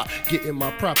the spot, getting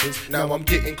my propers. Now I'm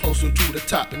getting closer to the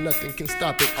top and nothing can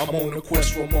stop it. I'm on a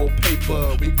quest for more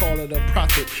paper, we call it a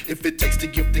profit. If it takes to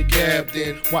give the gab,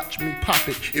 then watch me pop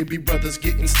it. It be brothers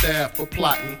getting stabbed for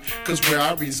plotting, cause where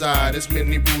I reside, there's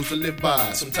many rules to live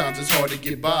by. Sometimes it's hard to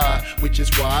get by, which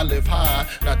is why I live high,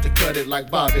 not to cut it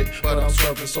like Bobbitt, but I'm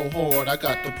swerving so hard I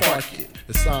got to park it.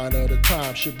 The sign of the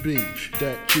time should be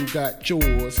that you got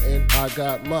yours and I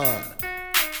got mine.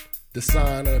 The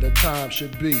sign of the time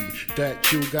should be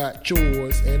that you got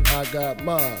yours and I got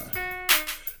mine.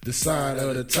 The sign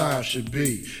of the time should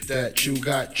be that you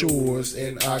got yours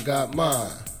and I got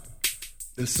mine.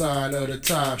 The sign of the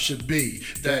time should be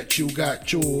that you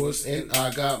got yours and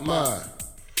I got mine.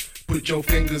 Put your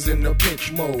fingers in the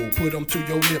pinch mode, put them to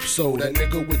your lips so that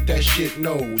nigga with that shit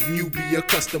know you be a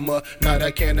customer, not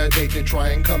a candidate. Then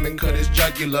try and come and cut his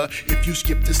jugular. If you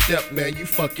skip the step, man, you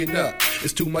fucking up.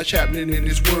 It's too much happening in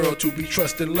this world to be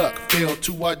trusting luck. Fail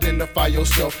to identify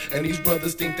yourself, and these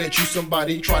brothers think that you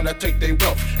somebody trying to take their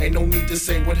wealth. Ain't no need to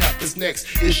say what happens next.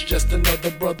 It's just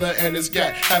another brother and his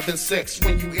gat having sex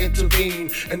when you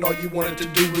intervene, and all you wanted to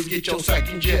do was get your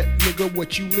sack and jet. Nigga,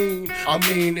 what you mean? I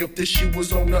mean, if this shit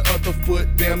was on the other foot,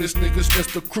 damn, this nigga's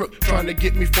just a crook trying to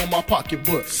get me for my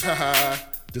pocketbooks.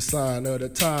 The sign of the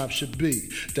time should be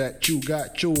that you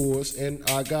got yours and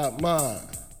I got mine.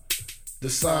 The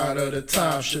sign of the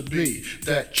time should be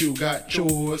that you got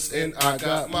yours and I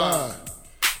got mine.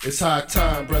 It's high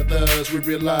time, brothers, we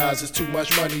realize it's too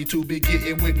much money to be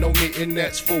getting with no knitting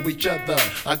nets for each other.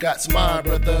 I got mine,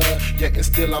 brother, yet and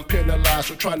still I'm penalized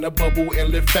for trying to bubble and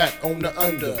live fat on the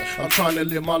under. I'm trying to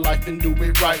live my life and do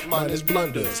it right, minus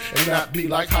blunders, and not be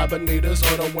like hibernators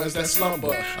or the ones that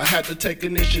slumber. I had to take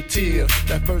initiative,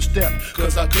 that first step,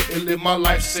 cause I couldn't live my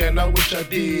life saying I wish I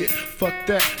did. Fuck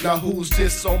that, now who's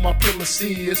this on my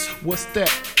premises? What's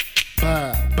that?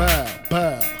 Bow, bow,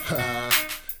 bow.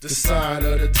 The sign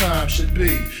of the time should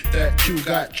be that you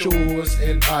got yours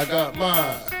and I got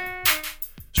mine.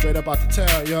 Straight up out the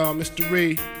town, y'all, Mr.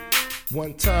 Reed.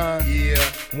 One time, yeah.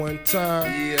 One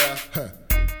time, yeah.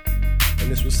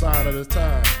 And this was sign of the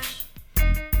times.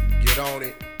 Get on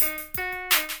it.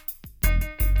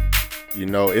 You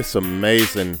know, it's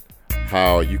amazing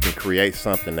how you can create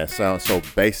something that sounds so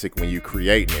basic when you're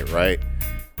creating it, right?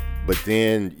 But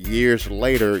then years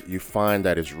later, you find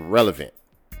that it's relevant.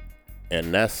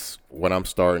 And that's when I'm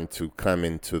starting to come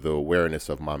into the awareness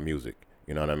of my music.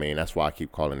 You know what I mean? That's why I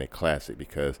keep calling it classic,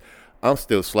 because I'm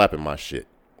still slapping my shit.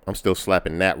 I'm still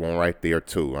slapping that one right there,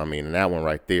 too. I mean, and that one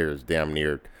right there is damn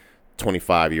near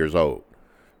 25 years old.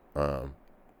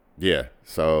 Yeah,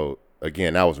 so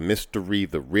again, that was Mystery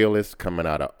the Realist coming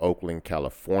out of Oakland,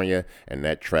 California, and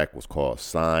that track was called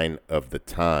Sign of the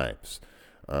Times.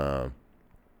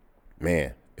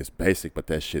 Man, it's basic, but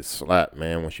that shit slap,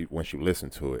 man, once you listen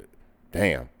to it.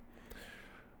 Damn.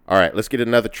 All right, let's get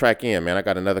another track in, man. I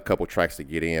got another couple tracks to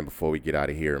get in before we get out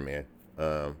of here, man.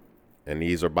 And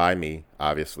these are by me,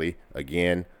 obviously.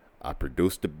 Again, I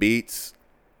produced the beats.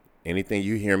 Anything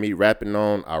you hear me rapping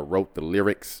on, I wrote the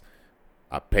lyrics.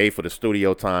 I paid for the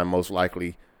studio time, most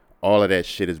likely. All of that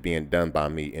shit is being done by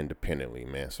me independently,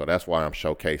 man. So that's why I'm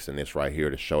showcasing this right here,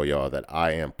 to show y'all that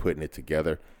I am putting it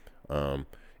together.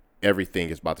 Everything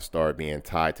is about to start being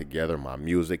tied together. My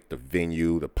music, the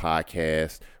venue, the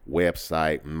podcast,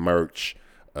 website, merch,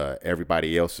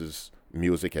 everybody else's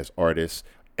music as artists.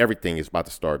 Everything is about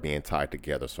to start being tied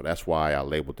together. So that's why I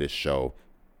labeled this show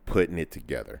Putting It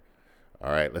Together.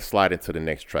 All right, let's slide into the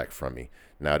next track from me.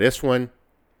 Now, this one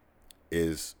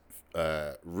is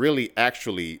really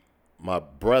actually my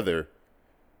brother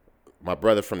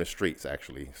from the streets,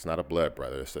 actually. It's not a blood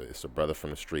brother. It's a brother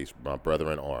from the streets, my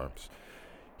brother in arms.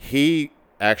 He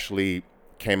actually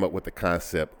came up with the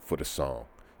concept for the song.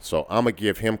 So I'm going to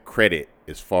give him credit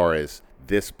as far as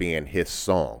this being his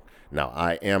song. Now,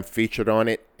 I am featured on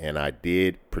it, and I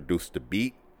did produce the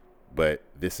beat, but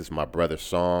this is my brother's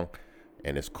song,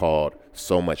 and it's called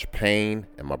So Much Pain,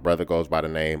 and my brother goes by the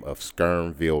name of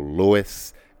Skernville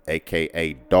Lewis,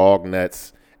 a.k.a. Dog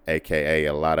Nuts, a.k.a.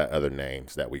 a lot of other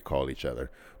names that we call each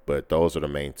other, but those are the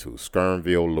main two,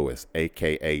 Skernville Lewis,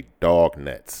 a.k.a. Dog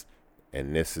Nuts.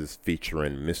 And this is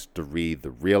featuring Mystery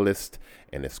the Realist,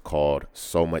 and it's called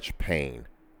So Much Pain.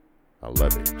 I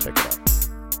love it. Check it out.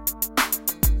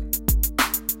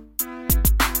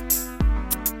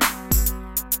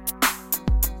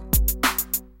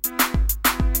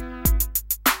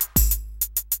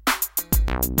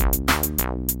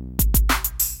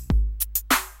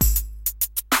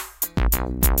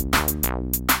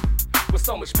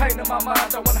 So much pain in my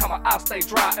mind, I wonder how my eyes stay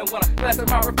dry. And when I glance at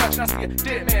my reflection, I see a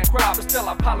dead man cry. But still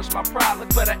I polish my pride,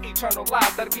 look for that eternal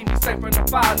life that'll keep me safe from the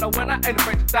fire. No, when I ain't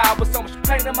afraid to die. With so much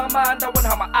pain in my mind, I wonder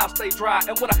how my eyes stay dry.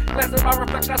 And when I glance at my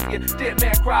reflection, I see a dead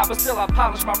man cry. But still I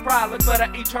polish my pride, look for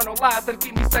that eternal life that'll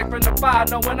keep me safe from the fire.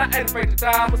 No, when I ain't afraid to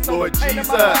die. With so Lord much pain Jesus,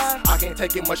 in my mind, I can't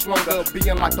take it much longer.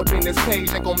 Being locked up in this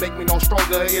cage ain't gonna make me no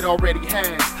stronger. It already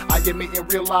has. I admit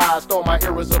and realize all my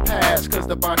errors are past. Cause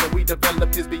the bond that we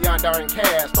developed is beyond our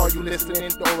cast. Are you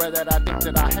listening? Or that I think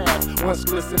that I have. Once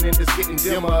glistening is getting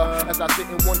dimmer. As I sit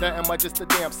and wonder, am I just a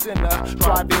damn sinner?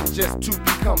 Driving just to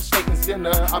become Satan's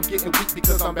dinner. I'm getting weak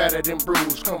because I'm battered and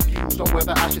bruised. Confused on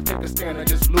whether I should take a stand or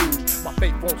just lose. My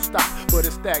faith won't stop, but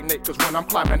it stagnates. Cause when I'm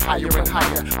climbing higher and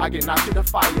higher, I get knocked to the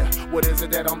fire. What is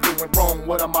it that I'm doing wrong?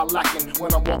 What am I lacking?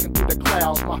 When I'm walking through the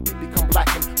clouds, my feet become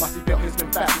blackened. My seatbelt has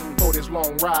been fastened for this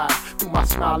long ride. Through my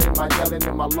smiling, my yelling,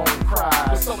 and my long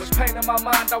cries. with so much pain in my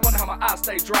mind, I wonder how my eyes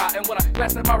stay dry. And when I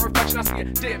glance at my reflection, I see a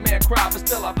dead man cry. But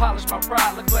still I polish my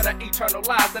pride, look for that eternal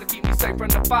life that'll keep me safe from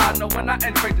the fire. No, when I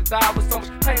ain't afraid to die. With so much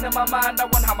pain in my mind, I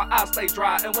wonder how my eyes stay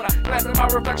dry. And when I glance at my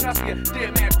reflection, I see a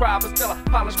dead man cry. But still I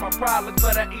polish my pride, look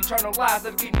for that eternal life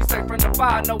that'll keep me safe from the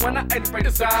fire. No, when I ain't afraid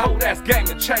to die. It's a cold ass game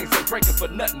and chains ain't breaking for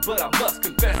nothing, but I must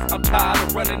confess I'm tired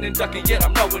of running and ducking. Yet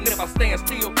I'm knowing if I stand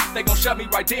still, they gon' shut me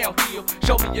right downhill.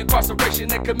 Show me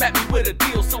incarceration and come at me with a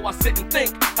deal. So I sit and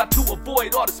think how to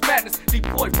avoid all this madness,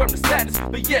 deployed from the sadness,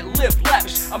 but yet live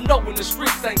lavish. I'm knowing the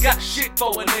streets ain't got shit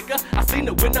for a nigga. I seen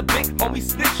it when the big homie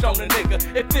snitched on a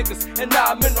nigga. It figures, and now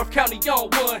I'm in North County on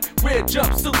one. Red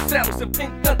jumpsuit, sandals, and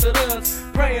pink duns.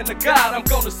 Praying to God I'm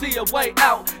gonna see a way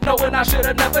out, knowing I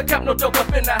should've never kept no dope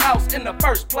up in the house in the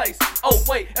first place. Oh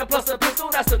wait, and plus a pistol,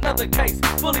 that's another case.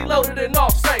 Fully loaded and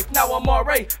off safe. Now I'm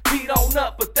already beat on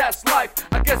up, but that's life.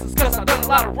 I guess it's cause I done a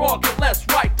lot of wrong and less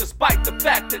right. Despite the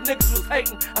fact that niggas was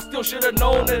hating, I still should've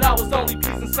known that I was only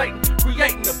pleasing Satan,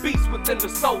 creating a beast within the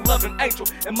soul of an angel.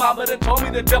 And mama done told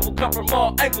me the devil come from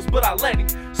all angles, but I let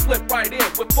him slip right in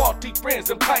with faulty friends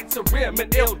and pints of rim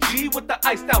and LG with the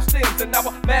iced out stems. And now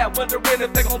I'm mad, wondering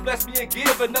if they gon' bless me and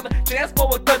give another chance for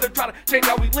a thunder, try to change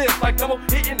how we live. Like no more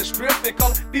hitting the strip and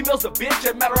calling females a bitch.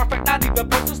 As a matter of fact, not even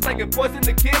posters slinging poison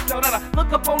to kids. Now that I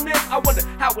look up on this, I wonder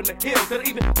how in the hell could I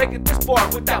even make it this far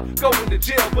without going to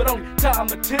jail. But only time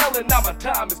will tell, and now my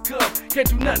time has come. Can't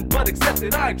do nothing but accept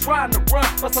it. I ain't trying to run,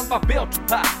 but since my bill too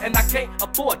high, and I can't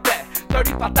afford that.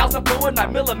 35,000 for a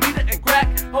 9mm and crack.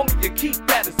 Homie, you keep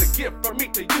that as a gift from me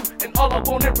to you. And all I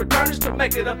want in return is to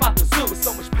make it up out the zoo. With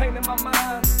so much pain in my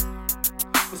mind.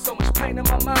 With so much pain in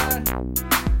my mind.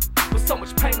 With so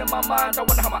much pain in my mind, I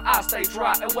wonder how my eyes stay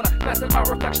dry. And when I glance at my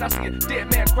reflection, I see a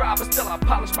dead man cry. But still I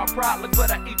polish my pride, look for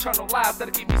that eternal life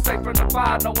that'll keep me safe from the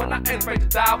fire. No, when I ain't afraid to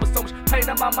die. With so much pain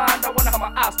in my mind, I wonder how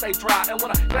my eyes stay dry. And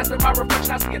when I glance at my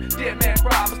reflection, I see a dead man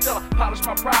cry. But still I polish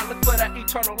my pride, look for that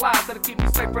eternal life that'll keep me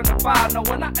safe from the fire. No,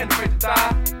 when I ain't afraid to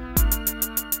die.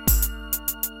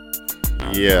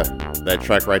 Yeah, that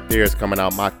track right there is coming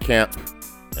out my camp.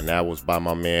 And that was by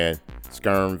my man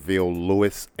Skernville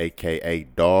Lewis, aka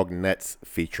Dog Nuts,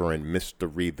 featuring Mr.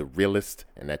 Reed the Realist,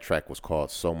 and that track was called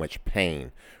So Much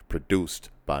Pain, produced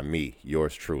by me,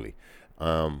 yours truly.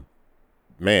 Man,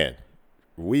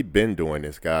 we've been doing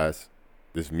this, guys.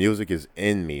 This music is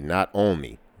in me, not on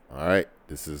me. All right,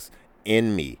 this is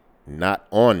in me, not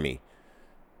on me.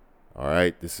 All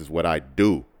right, this is what I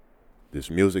do. This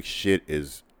music shit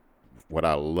is what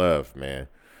I love, man.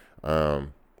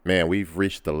 Man, we've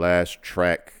reached the last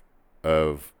track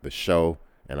of the show,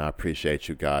 and I appreciate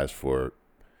you guys for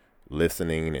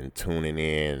listening and tuning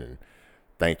in, and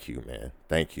thank you, man.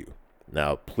 Thank you.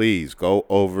 Now please go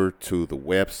over to the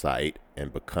website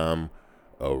and become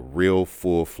a real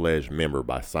full-fledged member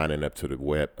by signing up to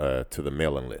the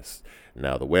mailing list.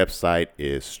 Now the website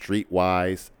is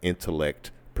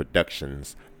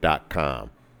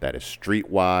streetwiseintellectproductions.com. That is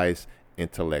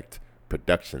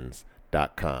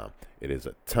streetwiseintellectproductions.com. It is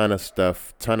a ton of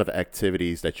stuff, ton of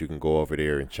activities that you can go over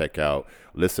there and check out,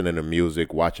 listening to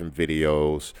music, watching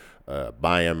videos,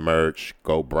 buying merch.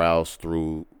 Go browse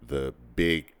through the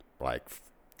big, like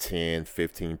 10,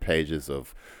 15 pages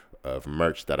of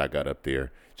merch that I got up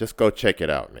there. Just go check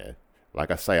it out, man. Like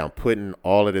I say, I'm putting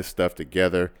all of this stuff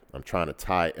together. I'm trying to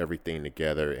tie everything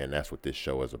together, and that's what this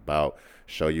show is about.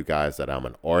 Show you guys that I'm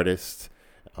an artist,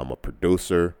 I'm a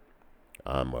producer,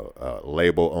 I'm a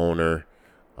label owner,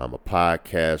 I'm a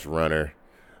podcast runner.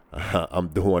 I'm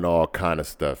doing all kind of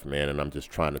stuff, man, and I'm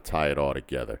just trying to tie it all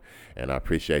together. And I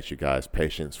appreciate you guys'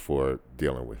 patience for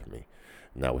dealing with me.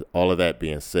 Now, with all of that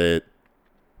being said,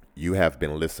 you have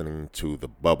been listening to The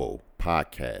Bubble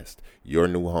Podcast, your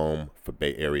new home for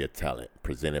Bay Area talent,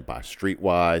 presented by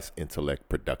Streetwise Intellect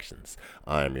Productions.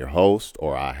 I am your host,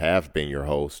 or I have been your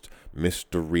host,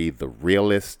 Mr. Reed the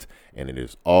Realist, and it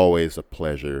is always a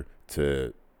pleasure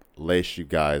to lace you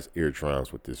guys'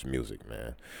 eardrums with this music,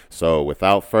 man. So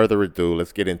without further ado,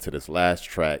 let's get into this last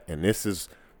track. And this is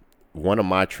one of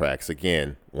my tracks,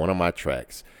 and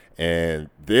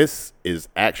this is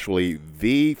actually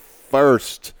the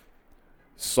first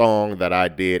song that I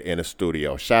did in a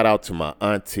studio. Shout out to my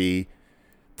auntie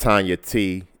Tanya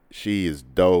T. She is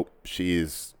dope. She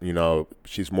is,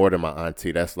 she's more than my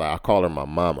auntie. That's like, I call her my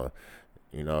mama.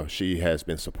 She has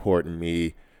been supporting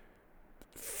me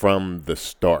from the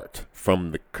start,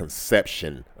 from the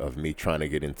conception of me trying to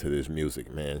get into this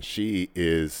music, man. She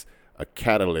is a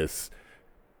catalyst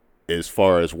as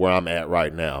far as where I'm at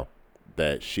right now,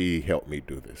 that she helped me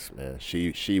do this, man.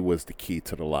 She was the key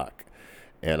to the lock,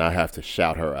 and I have to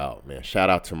shout her out, man. Shout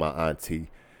out to my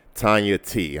auntie Tanya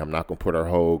T. I'm not gonna put her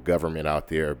whole government out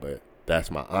there, but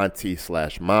that's my auntie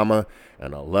 / mama,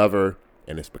 and I love her,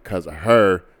 and it's because of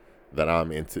her that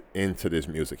I'm into this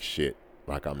music shit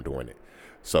like I'm doing it.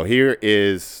 So here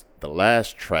is the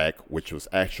last track, which was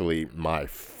actually my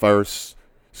first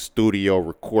studio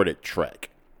recorded track.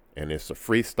 And it's a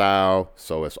freestyle,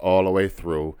 so it's all the way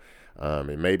through.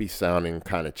 It may be sounding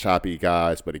kind of choppy,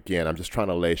 guys, but again, I'm just trying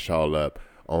to lace y'all up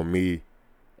on me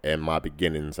and my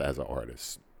beginnings as an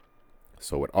artist.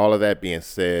 So with all of that being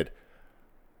said,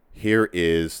 here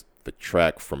is the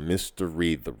track from Mr.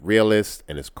 Reed the Realist,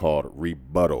 and it's called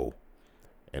Rebuttal.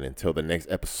 And until the next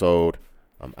episode,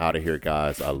 I'm out of here,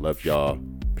 guys. I love y'all.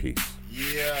 Peace.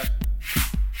 Yeah.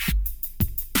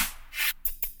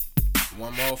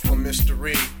 One more from Mr.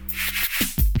 Reed.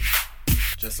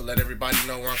 Just to let everybody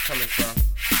know where I'm coming from.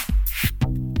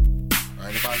 I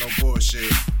ain't about no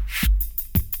bullshit.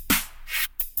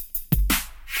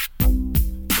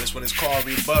 This one is called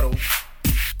Rebuttal.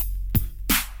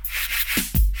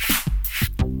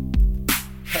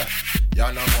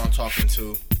 Y'all know who I'm talking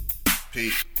to.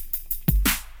 Pete.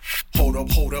 Hold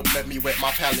Hold up, let me wet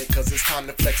my palate, cause it's time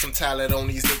to flex some talent on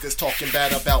these niggas talking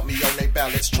bad about me on they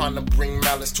ballots, trying to bring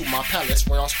malice to my palace,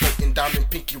 where I'm sporting diamond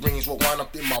pinky rings will wind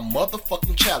up in my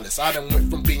motherfucking chalice. I done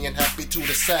went from being happy to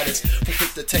the saddest, from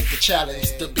quick to take the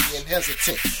challenge to being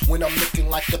hesitant. When I'm looking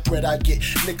like the threat I get,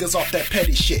 niggas off that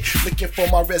petty shit, looking for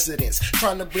my residence,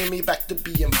 trying to bring me back to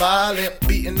being violent,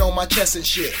 beating on my chest and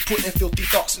shit, putting filthy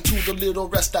thoughts into the little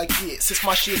rest I get. Since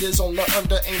my shit is on the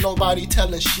under, ain't nobody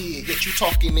telling shit, yet you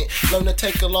talking it. Learn to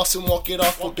take a loss and walk it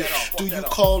off a bit. Do you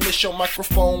call this your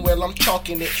microphone? Well, I'm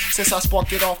chalking it. Since I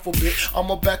spark it off a bit,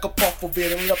 I'ma back up off of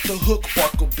it and let the hook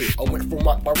bark a bit. I went from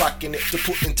rock by rocking it to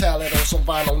putting talent on some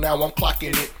vinyl, now I'm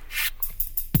clocking it.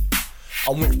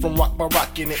 I went from rock by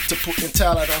rocking it to putting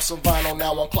talent on some vinyl,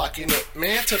 now I'm clocking it.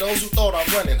 Man, to those who thought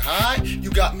I'm running high, you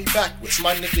got me backwards.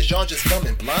 My niggas, y'all just dumb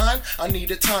and blind. I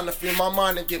needed time to free my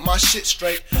mind and get my shit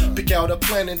straight. Pick out a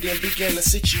plan and then begin to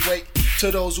situate. To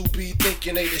those who be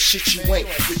thinking they the shit you ain't.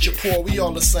 With your poor, we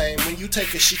all the same. When you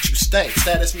take a shit, you stink.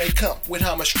 Status may come with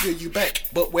how much skill you bank,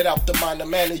 but without the mind to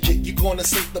manage it, you gonna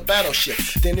sink the battleship.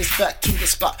 Then it's back to the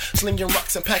spot, slinging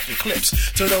rocks and packing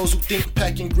clips. To those who think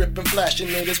packing, grip, and flashing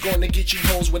it is gonna get you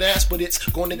hoes with ass, but it's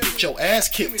gonna get your ass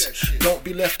kicked. Don't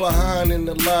be left behind in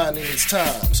the line in these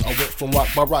times. I went from rock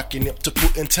by rocking it to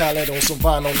putting talent on some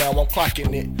vinyl, now I'm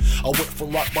clocking it. I went from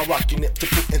rock by rocking it to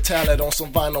putting talent on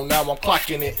some vinyl, now I'm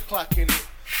clocking it.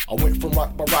 I went from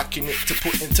rock by rocking it to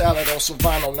putting talent on some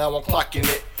vinyl, now I'm clocking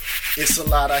it. It's a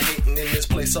lot of hating in this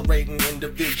place, I'm rating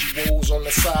individuals on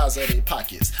the size of their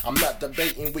pockets. I'm not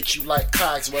debating with you like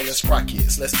Cogswell and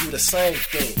Sprockets. Let's do the same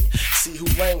thing, see who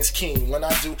reigns king. When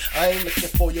I do, I ain't looking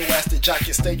for your ass to jock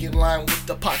it. Stay in line with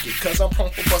the pocket, cause I'm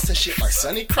prone for busting shit like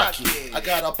Sonny Crockett. I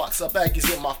got a box of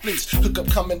baggies in my fleece, hook up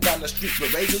coming down the street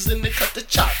with razors in the cut to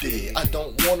chop it. I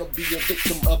don't wanna be a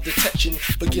victim of detection,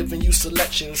 but giving you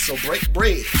selections, so break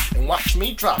bread and watch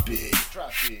me drop it.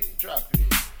 Drop it.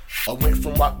 I went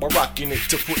from rock by rocking it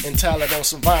to putting talent on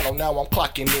some vinyl, now I'm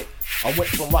clocking it. I went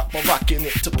from rock by rocking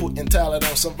it to putting talent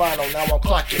on some vinyl, now I'm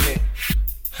clocking it.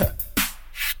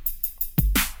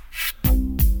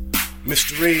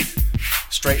 Mr. E,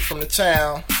 straight from the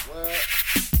town.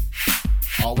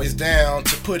 Always down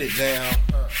to put it down.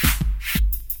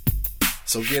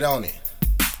 So get on it.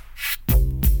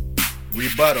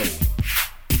 Rebuttal.